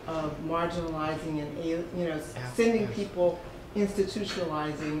of marginalizing and, you know, sending people,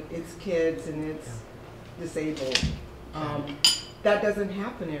 institutionalizing its kids and its disabled. That doesn't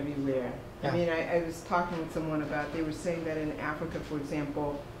happen everywhere. I mean, I was talking with someone about, they were saying that in Africa, for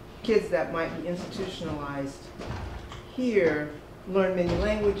example, kids that might be institutionalized here learn many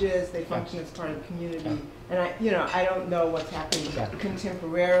languages, they function as part of the community. And I don't know what's happening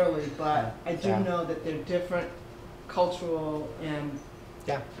contemporarily, but I do know that there are different cultural and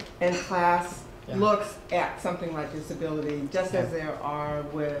class looks at something like disability, just as there are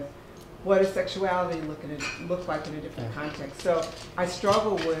with what does sexuality look like in a different context. So I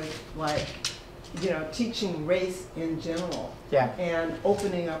struggle with, like, you know, teaching race in general and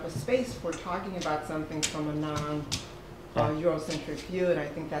opening up a space for talking about something from a non-Eurocentric view, and I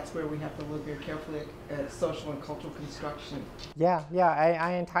think that's where we have to look very carefully at social and cultural construction.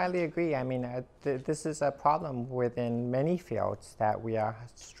 I entirely agree. I mean, this is a problem within many fields that we are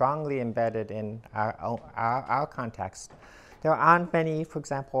strongly embedded in our context. There aren't many, for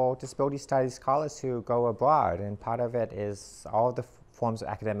example, disability studies scholars who go abroad, and part of it is all the forms of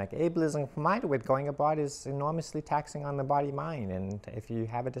academic ableism combined with going abroad is enormously taxing on the body-mind, and if you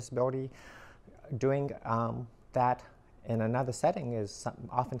have a disability, doing that in another setting is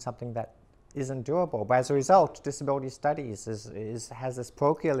often something that isn't doable. But as a result, disability studies has this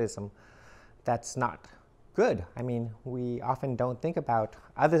parochialism that's not good. I mean, we often don't think about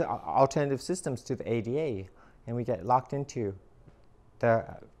other alternative systems to the ADA, and we get locked into the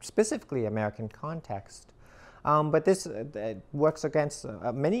specifically American context. But this works against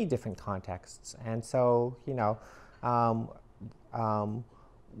many different contexts, and so, you know,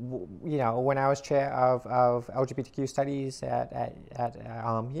 when I was chair of LGBTQ studies at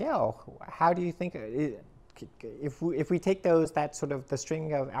Yale, how do you think, if we take that sort of the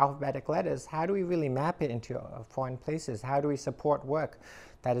string of alphabetic letters, how do we really map it into foreign places? How do we support work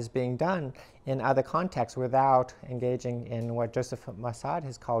that is being done in other contexts without engaging in what Joseph Massad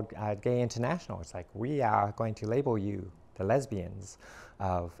has called gay international? It's like, we are going to label you the lesbians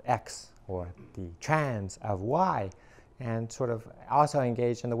of X or the trans of Y, and sort of also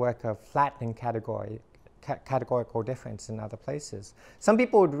engage in the work of flattening categorical difference in other places. Some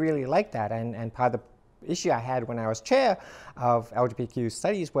people would really like that, and part of the issue I had when I was chair of LGBTQ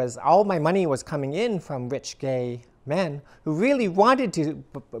studies was all my money was coming in from rich gay men who really wanted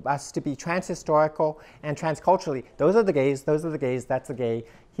us to be transhistorical and transculturally. Those are the gays, that's the gay,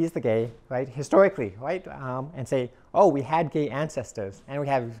 he's the gay, right, historically, right, and say, oh, we had gay ancestors, and we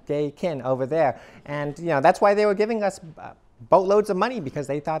have gay kin over there. And, you know, that's why they were giving us boatloads of money, because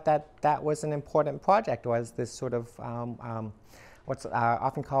they thought that was an important project, was this sort of what's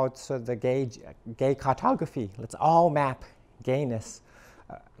often called sort of the gay cartography. Let's all map gayness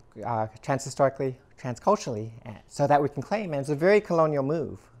transhistorically, transculturally, so that we can claim. And it's a very colonial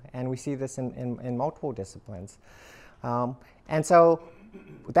move, and we see this in multiple disciplines. And so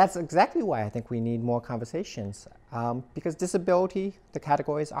that's exactly why I think we need more conversations, because disability, the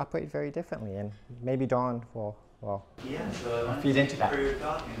categories operate very differently, and maybe Dawn will so I want feed to into thank that. you for your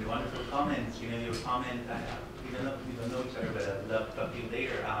talk and the wonderful comments. You know, your comment, we don't know each other, but I'd love to talk to you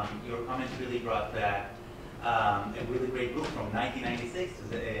later. Your comments really brought back a really great book from 1996,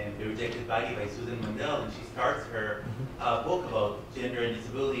 The Rejected Body by Susan Mundell, and she starts her book about gender and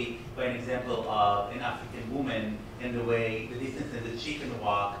disability by an example of an African woman and the way the distances that she can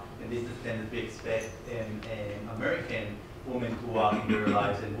walk, the distances that we expect an American woman to walk in their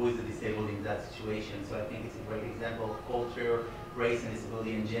lives, and who is the disabled in that situation. So I think it's a great example of culture, race, and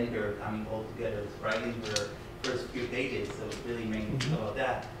disability and gender coming all together. It's right in her first few pages, so it really makes me think about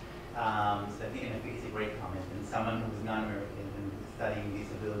that. So I think it's a great comment, and someone who's non-American and studying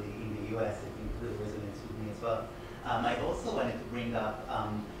disability in the US, I think really resonates with me as well. I also wanted to bring up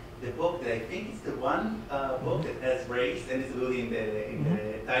the book that I think is the one book that has race and disability in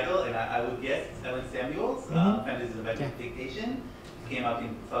the title, and I would guess it's Ellen Samuels, Fantasies of Epic Dictation. It came out in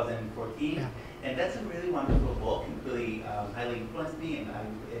 2014, and that's a really wonderful book, and really highly influenced me, and I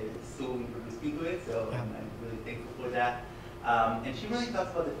soon introduced speak to it, so I'm really thankful for that. And she really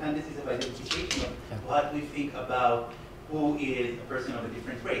talks about the fantasies of identification of what we think about who is a person of a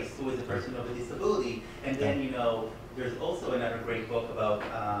different race, who is a person of a disability. And then, you know, there's also another great book about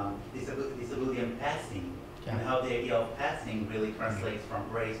disability and passing, and how the idea of passing really translates from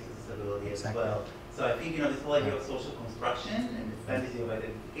race to disability as well. So I think, you know, this whole idea of social construction and the fantasy of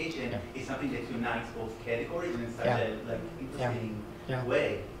identification is something that unites both categories in such a interesting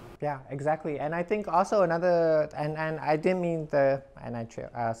way. Yeah, exactly. And I think also another, and I didn't mean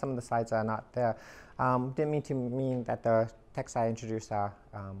some of the slides are not there, didn't mean that the texts I introduced are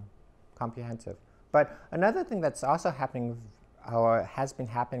comprehensive. But another thing that's also happening, or has been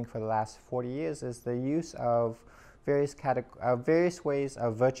happening for the last 40 years, is the use of various ways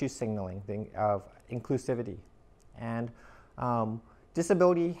of virtue signaling, of inclusivity. And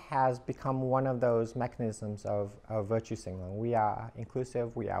disability has become one of those mechanisms of virtue signaling. We are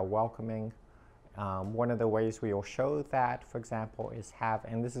inclusive, we are welcoming. One of the ways we will show that, for example, is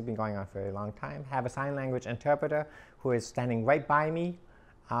and this has been going on for a very long time, have a sign language interpreter who is standing right by me.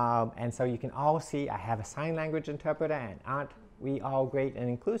 And so you can all see I have a sign language interpreter, and aren't we all great and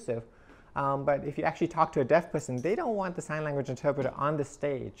inclusive? But if you actually talk to a deaf person, they don't want the sign language interpreter on the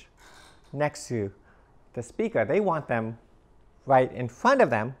stage next to the speaker. They want them right in front of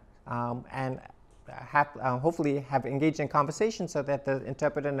them, and hopefully have engaged in conversation so that the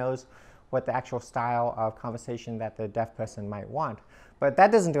interpreter knows what the actual style of conversation that the deaf person might want. But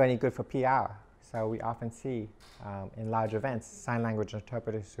that doesn't do any good for PR. So we often see in large events sign language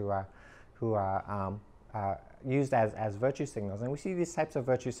interpreters who are used as virtue signals. And we see these types of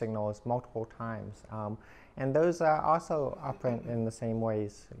virtue signals multiple times. And those are also operate in the same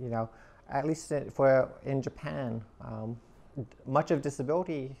ways. You know, at least in Japan, much of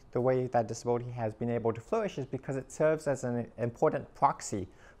disability, the way that disability has been able to flourish is because it serves as an important proxy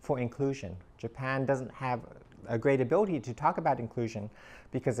for inclusion. Japan doesn't have a great ability to talk about inclusion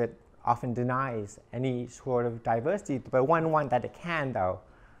because it often denies any sort of diversity, but one that it can, though,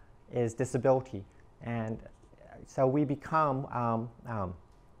 is disability. And so we become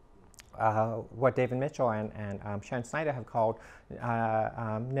what David Mitchell and Sharon Snyder have called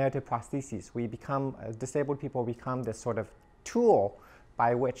narrative prostheses. We become, disabled people become this sort of tool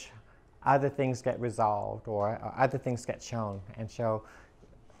by which other things get resolved or other things get shown. And so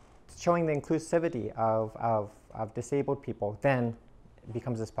showing the inclusivity of disabled people then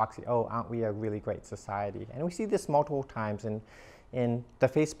becomes this proxy, oh, aren't we a really great society? And we see this multiple times in the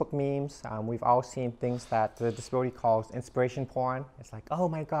Facebook memes. We've all seen things that the disability calls inspiration porn. It's like, oh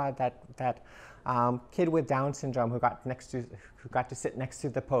my God, that kid with Down syndrome who got to sit next to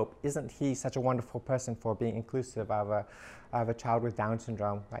the Pope, isn't he such a wonderful person for being inclusive of a child with Down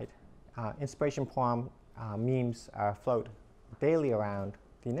syndrome, right? Inspiration porn memes float daily around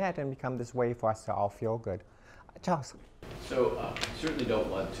the net and become this way for us to all feel good. Charles. So I certainly don't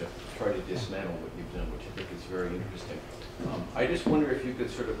want to try to dismantle what you've done, which I think is very interesting. I just wonder if you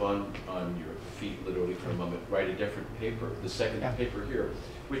could sort of on your feet literally for a moment write a different paper, the second paper here,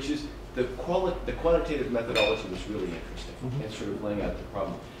 which is the quantitative methodology was really interesting and sort of laying out the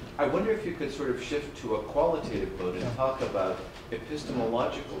problem. I wonder if you could sort of shift to a qualitative mode and talk about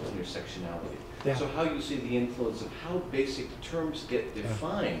epistemological intersectionality. So how you see the influence of how basic terms get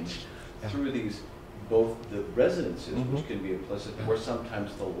defined through these, both the resonances, which can be implicit, or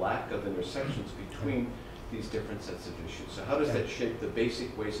sometimes the lack of intersections between these different sets of issues. So how does that shape the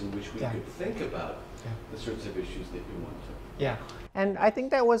basic ways in which we could think about the sorts of issues that you want to? Yeah, and I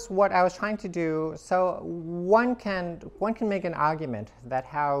think that was what I was trying to do. So one can make an argument that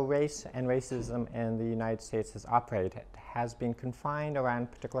how race and racism in the United States has operated has been confined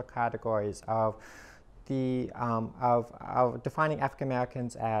around particular categories of of defining African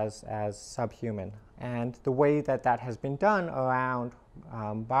Americans as subhuman, and the way that has been done around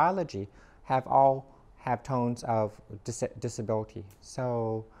biology have tones of disability.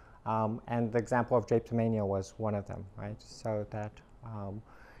 So, and the example of drapetomania was one of them, right? So that,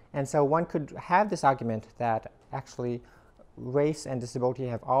 and so one could have this argument that actually race and disability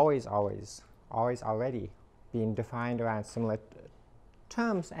have always already been defined around similar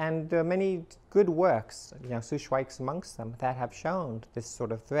terms, and there are many good works, Sue Schweik's amongst them, that have shown this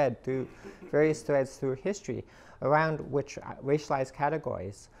sort of thread through various threads through history around which racialized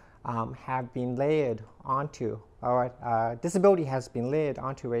categories have been layered onto, or disability has been layered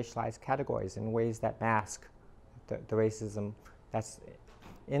onto racialized categories in ways that mask the racism that's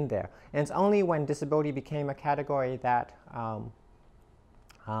in there. And it's only when disability became a category that,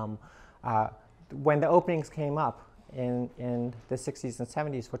 when the openings came up in the 60s and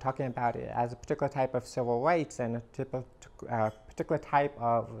 70s, we're talking about it as a particular type of civil rights and a particular type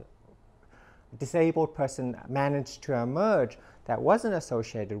of disabled person managed to emerge that wasn't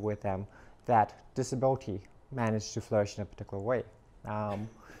associated with them, that disability managed to flourish in a particular way.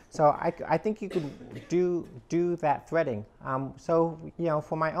 So I think you could do that threading. So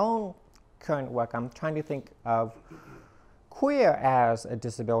for my own current work, I'm trying to think of queer as a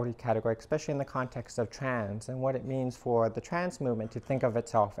disability category, especially in the context of trans, and what it means for the trans movement to think of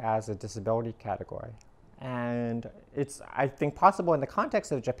itself as a disability category. And it's, I think, possible in the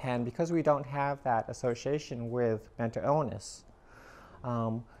context of Japan because we don't have that association with mental illness.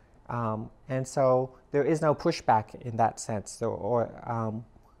 And so there is no pushback in that sense.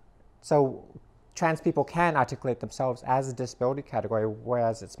 So trans people can articulate themselves as a disability category,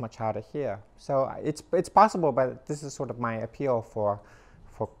 whereas it's much harder here. So it's possible, but this is sort of my appeal for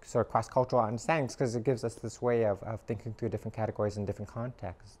sort of cross-cultural understandings, because it gives us this way of thinking through different categories in different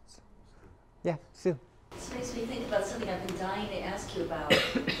contexts. Yeah, Sue. This makes me think about something I've been dying to ask you about,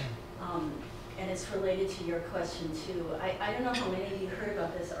 and it's related to your question too. I don't know how many of you heard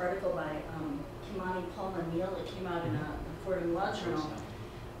about this article by Kimani Palma Neal. It came out in a Fordham Law Journal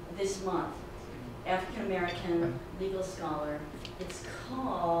this month. African-American legal scholar. It's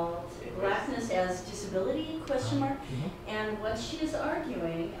called Blackness as Disability, ? And what she is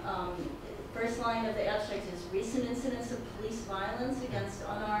arguing, first line of the abstract is recent incidents of police violence against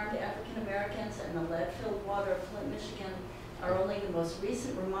unarmed African-Americans in the lead-filled water of Flint, Michigan are only the most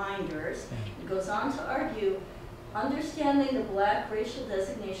recent reminders. It goes on to argue, understanding the black racial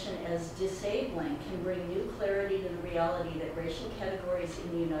designation as disabling can bring new clarity to the reality that racial categories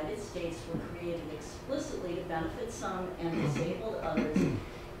in the United States were created explicitly to benefit some and disable others,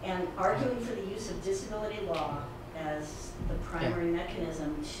 and arguing for the use of disability law as the primary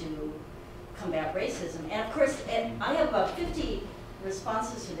mechanism to combat racism. And of course, I have about 50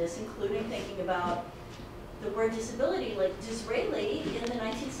 responses to this, including thinking about the word disability, like Disraeli in the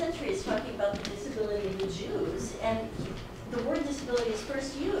 19th century is talking about the disability of the Jews, and the word disability is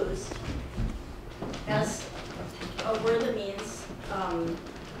first used as a word that means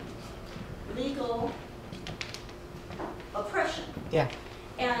legal oppression. Yeah.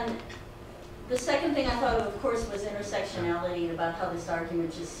 And the second thing I thought of course, was intersectionality, and about how this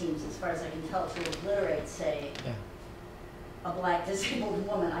argument just seems, as far as I can tell, to obliterate, say, a black disabled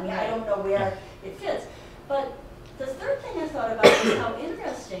woman. I mean, I don't know where it fits. But the third thing I thought about is how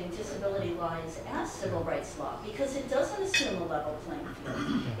interesting disability law is as civil rights law, because it doesn't assume a level playing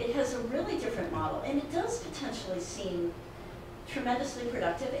field. It has a really different model, and it does potentially seem tremendously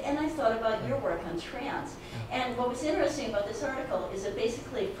productive. And I thought about your work on trans. And what was interesting about this article is that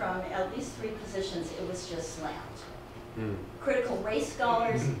basically from at least 3 positions, it was just slammed. Critical race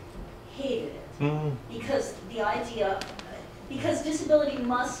scholars hated it, because the idea, because disability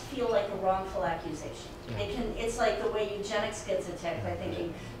must feel like a wrongful accusation. It's like the way eugenics gets attacked by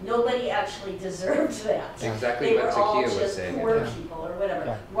thinking nobody actually deserved that. Exactly they what were all Takia was just saying. poor people or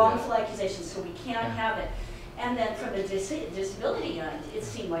whatever. Wrongful accusations, so we can't have it. And then from the disability end, it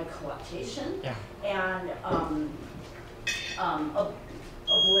seemed like cooptation and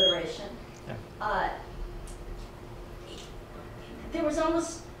obliteration. There was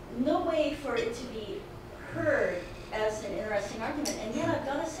almost no way for it to be heard as an interesting argument, and yet I've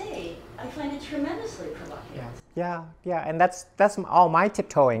got to say, I find it tremendously provocative. Yeah, and that's all my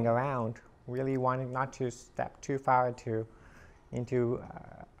tiptoeing around, really wanting not to step too far into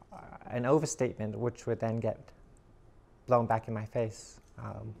an overstatement, which would then get blown back in my face.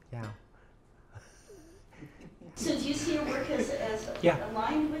 So do you see your work as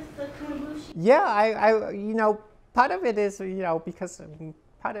aligned with the kind of moves? Yeah, I part of it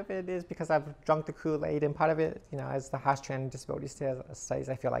is because I've drunk the Kool-Aid, and part of it, as the Haas disability studies,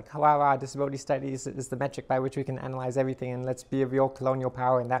 I feel like, hurrah, disability studies is the metric by which we can analyze everything, and let's be a real colonial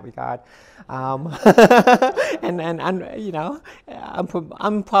power in that regard. And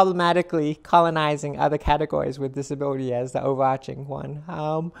unproblematically colonizing other categories with disability as the overarching one.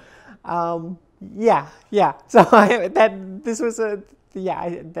 So this was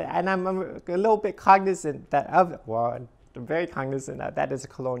and I'm a little bit cognizant very cognizant that is a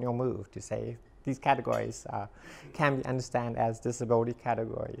colonial move to say these categories can be understood as disability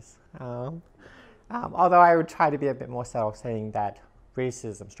categories. Although I would try to be a bit more subtle, saying that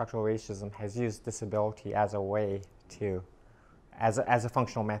structural racism, has used disability as a way as a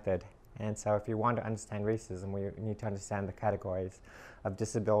functional method. And so if you want to understand racism, we need to understand the categories of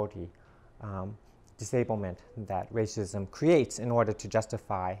disability, disablement that racism creates in order to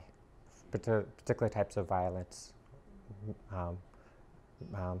justify particular types of violence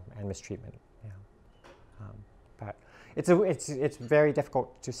and mistreatment. But it's very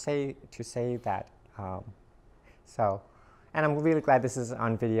difficult to say that. So And I'm really glad this is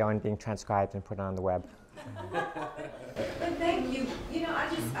on video and being transcribed and put on the web. But thank you. You know, I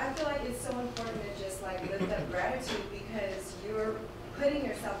feel like it's so important to just like lift up gratitude, because you're putting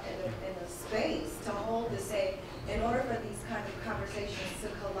yourself in a space to hold, to say, in order for these kind of conversations to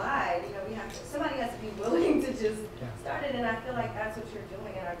collide, you know, somebody has to be willing to just start it, and I feel like that's what you're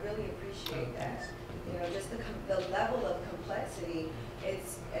doing, and I really appreciate that. You know, just the level of complexity.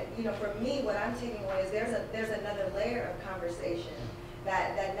 It's, you know, for me, what I'm taking away is there's another layer of conversation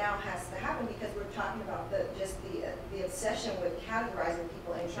that now has to happen, because we're talking about the obsession with categorizing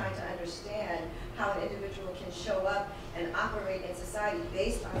people and trying to understand how an individual can show up and operate in society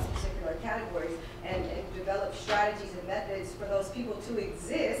based on particular categories, and develop strategies and methods for those people to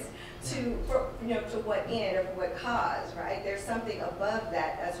exist to what end or for what cause, right? There's something above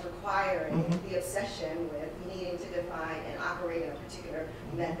that that's requiring the obsession with needing to define and operate in a particular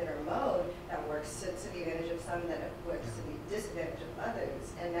method or mode that works to the advantage of some, that works to the disadvantage of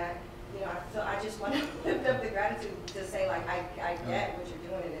others. And that, you know, I just want to lift up the gratitude to say, like, I get what you're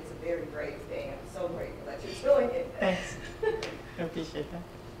doing, and it's a very brave thing. I'm so grateful that you're doing it. Thanks. I appreciate that.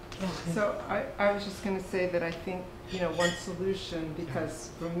 So I was just going to say that I think, you know, one solution, because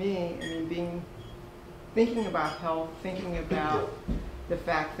for me, I mean, thinking about health, thinking about the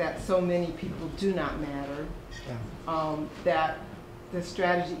fact that so many people do not matter, that the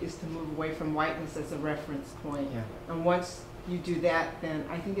strategy is to move away from whiteness as a reference point. And once you do that, then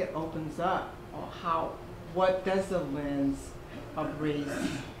I think it opens up what does the lens of race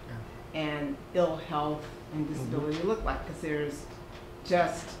and ill health and disability look like? Because there's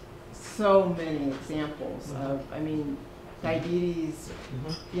just so many examples of, I mean, diabetes,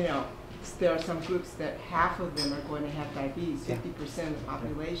 you know, there are some groups that half of them are going to have diabetes, 50% of the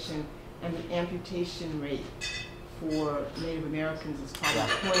population, and the amputation rate for Native Americans is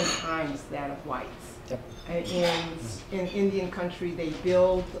probably 20 times that of whites. In Indian country, they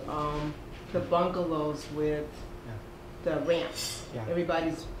build the bungalows with the ramps.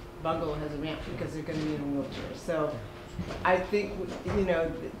 Everybody's bungalow has a ramp because they're going to be in a wheelchair. So I think, you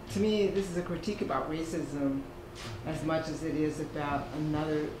know, to me, this is a critique about racism as much as it is about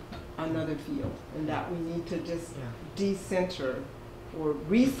another field, and that we need to just decenter or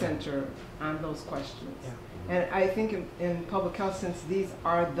recenter on those questions. And I think in public health, since these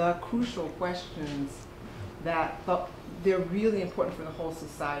are the crucial questions, that they're really important for the whole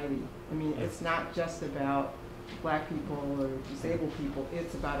society. I mean, it's not just about Black people or disabled people,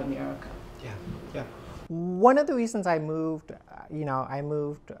 it's about America. One of the reasons I moved,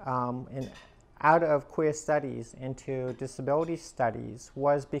 out of queer studies into disability studies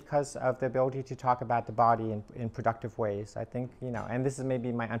was because of the ability to talk about the body in productive ways. I think, you know, and this is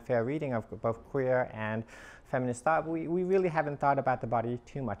maybe my unfair reading of both queer and feminist thought, we really haven't thought about the body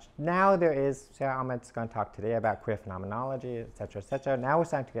too much. Now there is, Sarah Ahmed's going to talk today about queer phenomenology, et cetera, et cetera. Now we're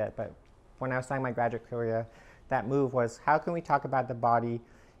starting to get, but when I was starting my graduate career, that move was, how can we talk about the body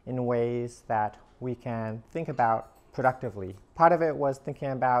in ways that we can think about productively? Part of it was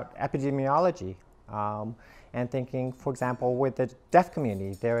thinking about epidemiology and thinking, for example, with the deaf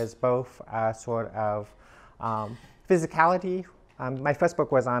community, there is both a sort of physicality. My first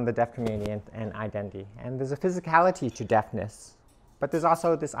book was on the deaf community and identity, and there's a physicality to deafness, but there's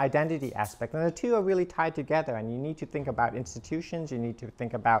also this identity aspect, and the two are really tied together, and you need to think about institutions, you need to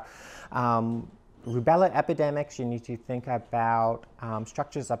think about rubella epidemics, you need to think about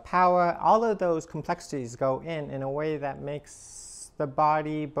structures of power. All of those complexities go in a way that makes the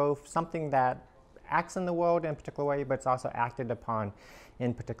body both something that acts in the world in a particular way, but it's also acted upon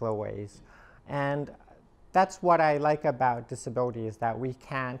in particular ways. And that's what I like about disability, is that we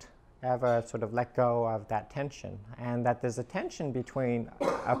can't ever sort of let go of that tension, and that there's a tension between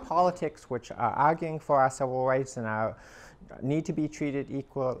our politics, which are arguing for our civil rights and our need to be treated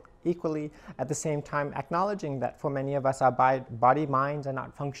equally, at the same time acknowledging that for many of us our body minds are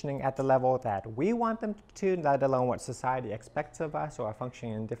not functioning at the level that we want them to, let alone what society expects of us, or are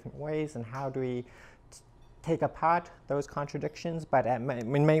functioning in different ways, and how do we take apart those contradictions, but in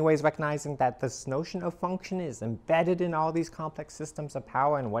many ways recognizing that this notion of function is embedded in all these complex systems of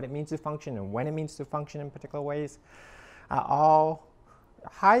power, and what it means to function and when it means to function in particular ways are all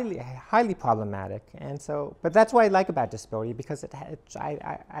highly problematic. And so, but that's what I like about disability, because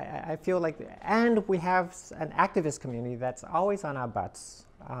I feel like, and we have an activist community that's always on our butts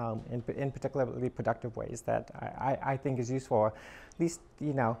in particularly productive ways that I think is useful. At least,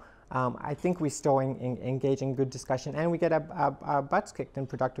 you know, I think we still engage in good discussion, and we get our butts kicked in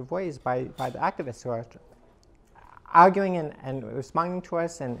productive ways by the activists who are arguing and responding to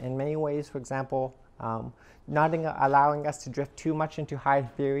us in many ways. For example, not allowing us to drift too much into high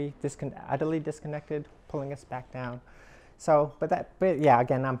theory, utterly disconnected, pulling us back down. So, but yeah,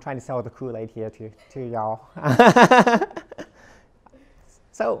 again, I'm trying to sell the Kool-Aid here to y'all.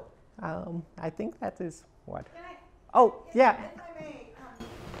 So, I think that is what. Oh, yeah. If I may,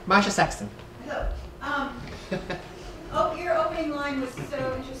 Marsha Sexton. hello. Your opening line was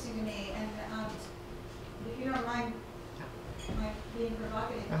so interesting to me, and if you don't mind my being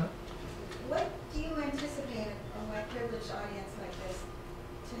provocative, what do you anticipate a white privileged audience like this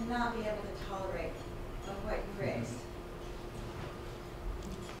to not be able to tolerate of what you raised?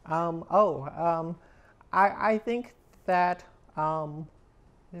 I think that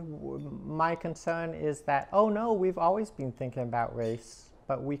my concern is that, oh no, we've always been thinking about race,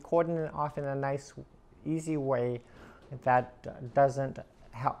 but we cordon it off in a nice, easy way that doesn't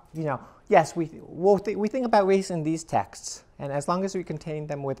help. You know, yes, we think about race in these texts, and as long as we contain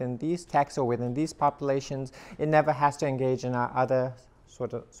them within these texts or within these populations, it never has to engage in our other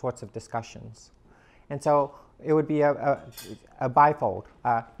sorts of discussions. And so it would be a bifold.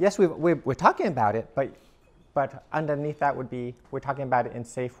 Yes, we're talking about it, but underneath that would be we're talking about it in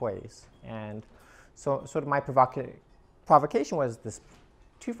safe ways. And so sort of my provocation was this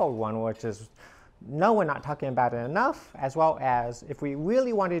twofold one, which is no, we're not talking about it enough, as well as if we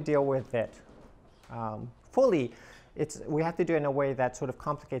really want to deal with it fully, we have to do it in a way that sort of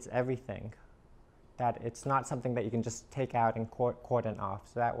complicates everything, that it's not something that you can just take out and cordon off.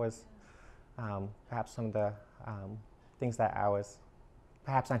 So that was perhaps some of the things that I was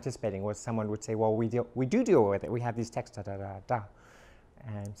perhaps anticipating was someone would say, well, we do deal with it. We have these texts,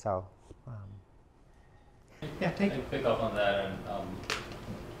 And so, yeah, I pick up on that and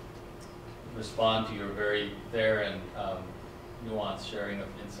respond to your very fair and nuanced sharing of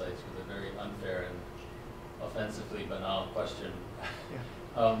insights with a very unfair and offensively banal question,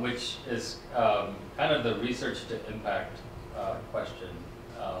 which is kind of the research to impact question.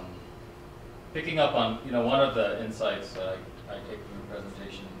 Picking up on, one of the insights that I take from your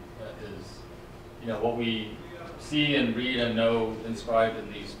presentation is, what we see and read and know inscribed in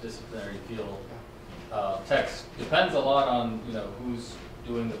these disciplinary field texts depends a lot on, who's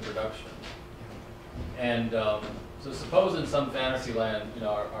doing the production. And so suppose in some fantasy land,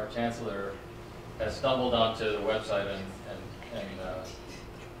 our chancellor has stumbled onto the website and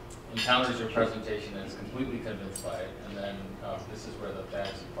encounters your presentation and is completely convinced by it, and then this is where the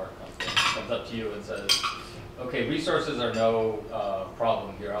fantasy part comes in. Comes up to you and says, okay, resources are no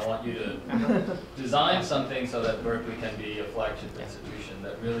problem here. I want you to design something so that Berkeley can be a flagship institution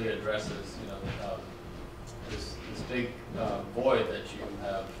that really addresses, this big void that you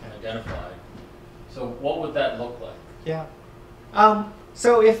have identified. So what would that look like? Yeah.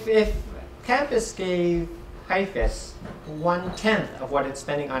 So if campus gave HIFIS 1/10 of what it's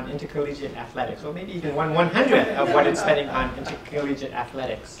spending on intercollegiate athletics, or maybe even 1/100th of what it's spending on intercollegiate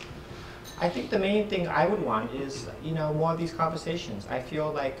athletics, I think the main thing I would want is, more of these conversations. I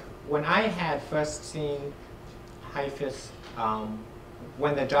feel like when I had first seen HIFIS,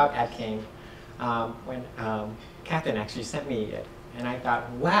 when the job ad came, when Catherine actually sent me it, and I thought,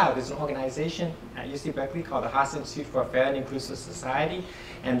 wow, there's an organization at UC Berkeley called the Haas Institute for a Fair and Inclusive Society,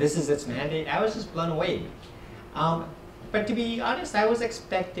 and this is its mandate. I was just blown away. But to be honest, I was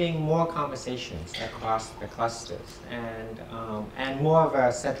expecting more conversations across the clusters and more of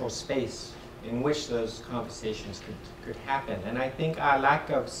a central space in which those conversations could happen. And I think our lack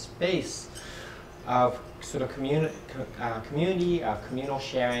of space of sort of community, of communal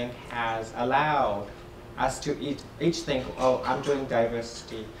sharing has allowed us to each think, oh, I'm doing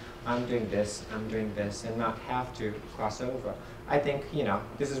diversity, I'm doing this, and not have to cross over. I think,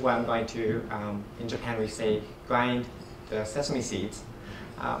 this is why I'm going to, in Japan we say, grind the sesame seeds.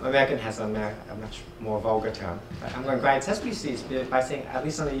 American has a much more vulgar term. But I'm going to grind sesame seeds by saying, at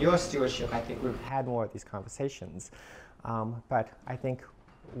least under your stewardship, I think we've had more of these conversations. But I think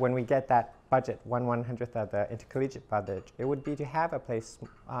when we get that budget, 1/100th of the intercollegiate budget, it would be to have a place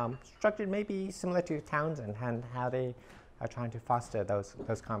structured maybe similar to Townsend and how they are trying to foster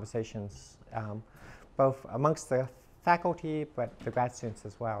those conversations, both amongst the faculty, but the grad students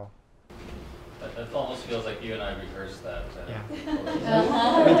as well. That almost feels like you and I rehearsed that. Yeah. We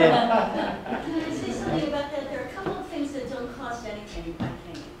did. Can I say something about that? There are a couple of things that don't cost anything, I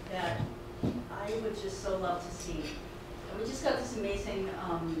think, that I would just so love to see. We just got this amazing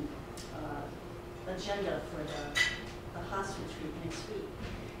agenda for the Haas retreat next week.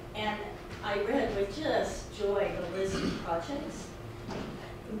 And I read with just joy the list of projects.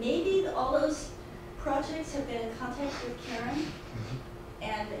 Maybe all those projects have been in contact with Karen,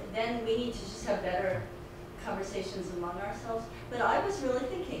 and then we need to just have better conversations among ourselves. But I was really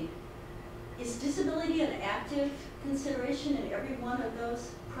thinking, is disability an active consideration in every one of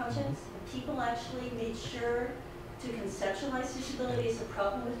those projects? Have people actually made sure to conceptualize disability as a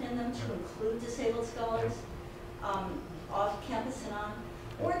problem within them, to include disabled scholars off campus and on.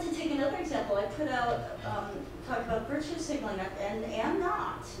 Or to take another example, I put out, talk about virtue signaling, and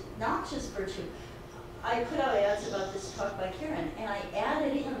not just virtue. I put out ads about this talk by Karen, and I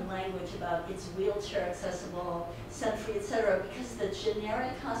added in language about it's wheelchair accessible, Senfree, et cetera, because the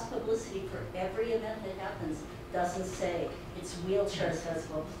generic cost publicity for every event that happens doesn't say it's wheelchair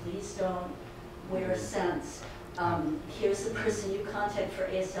accessible. Please don't wear sense. Here's the person you contact for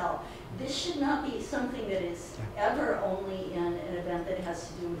ASL. This should not be something that is ever only in an event that has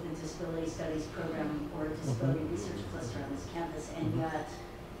to do with a disability studies program or a disability research cluster on this campus, and yet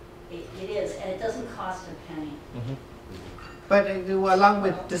it is, and it doesn't cost a penny. But along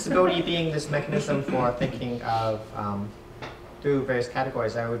with disability being this mechanism for thinking of through various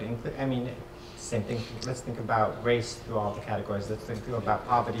categories, I would include, I mean, same thing, let's think about race through all the categories, let's think about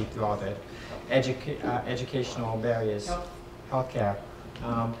poverty through all the educational barriers, healthcare,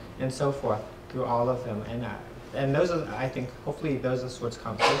 and so forth, through all of them. And those are, I think, hopefully those are the sorts of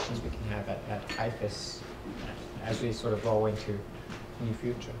conversations we can have at IFAS as we sort of roll into the new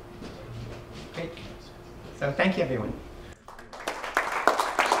future. Great. So thank you, everyone.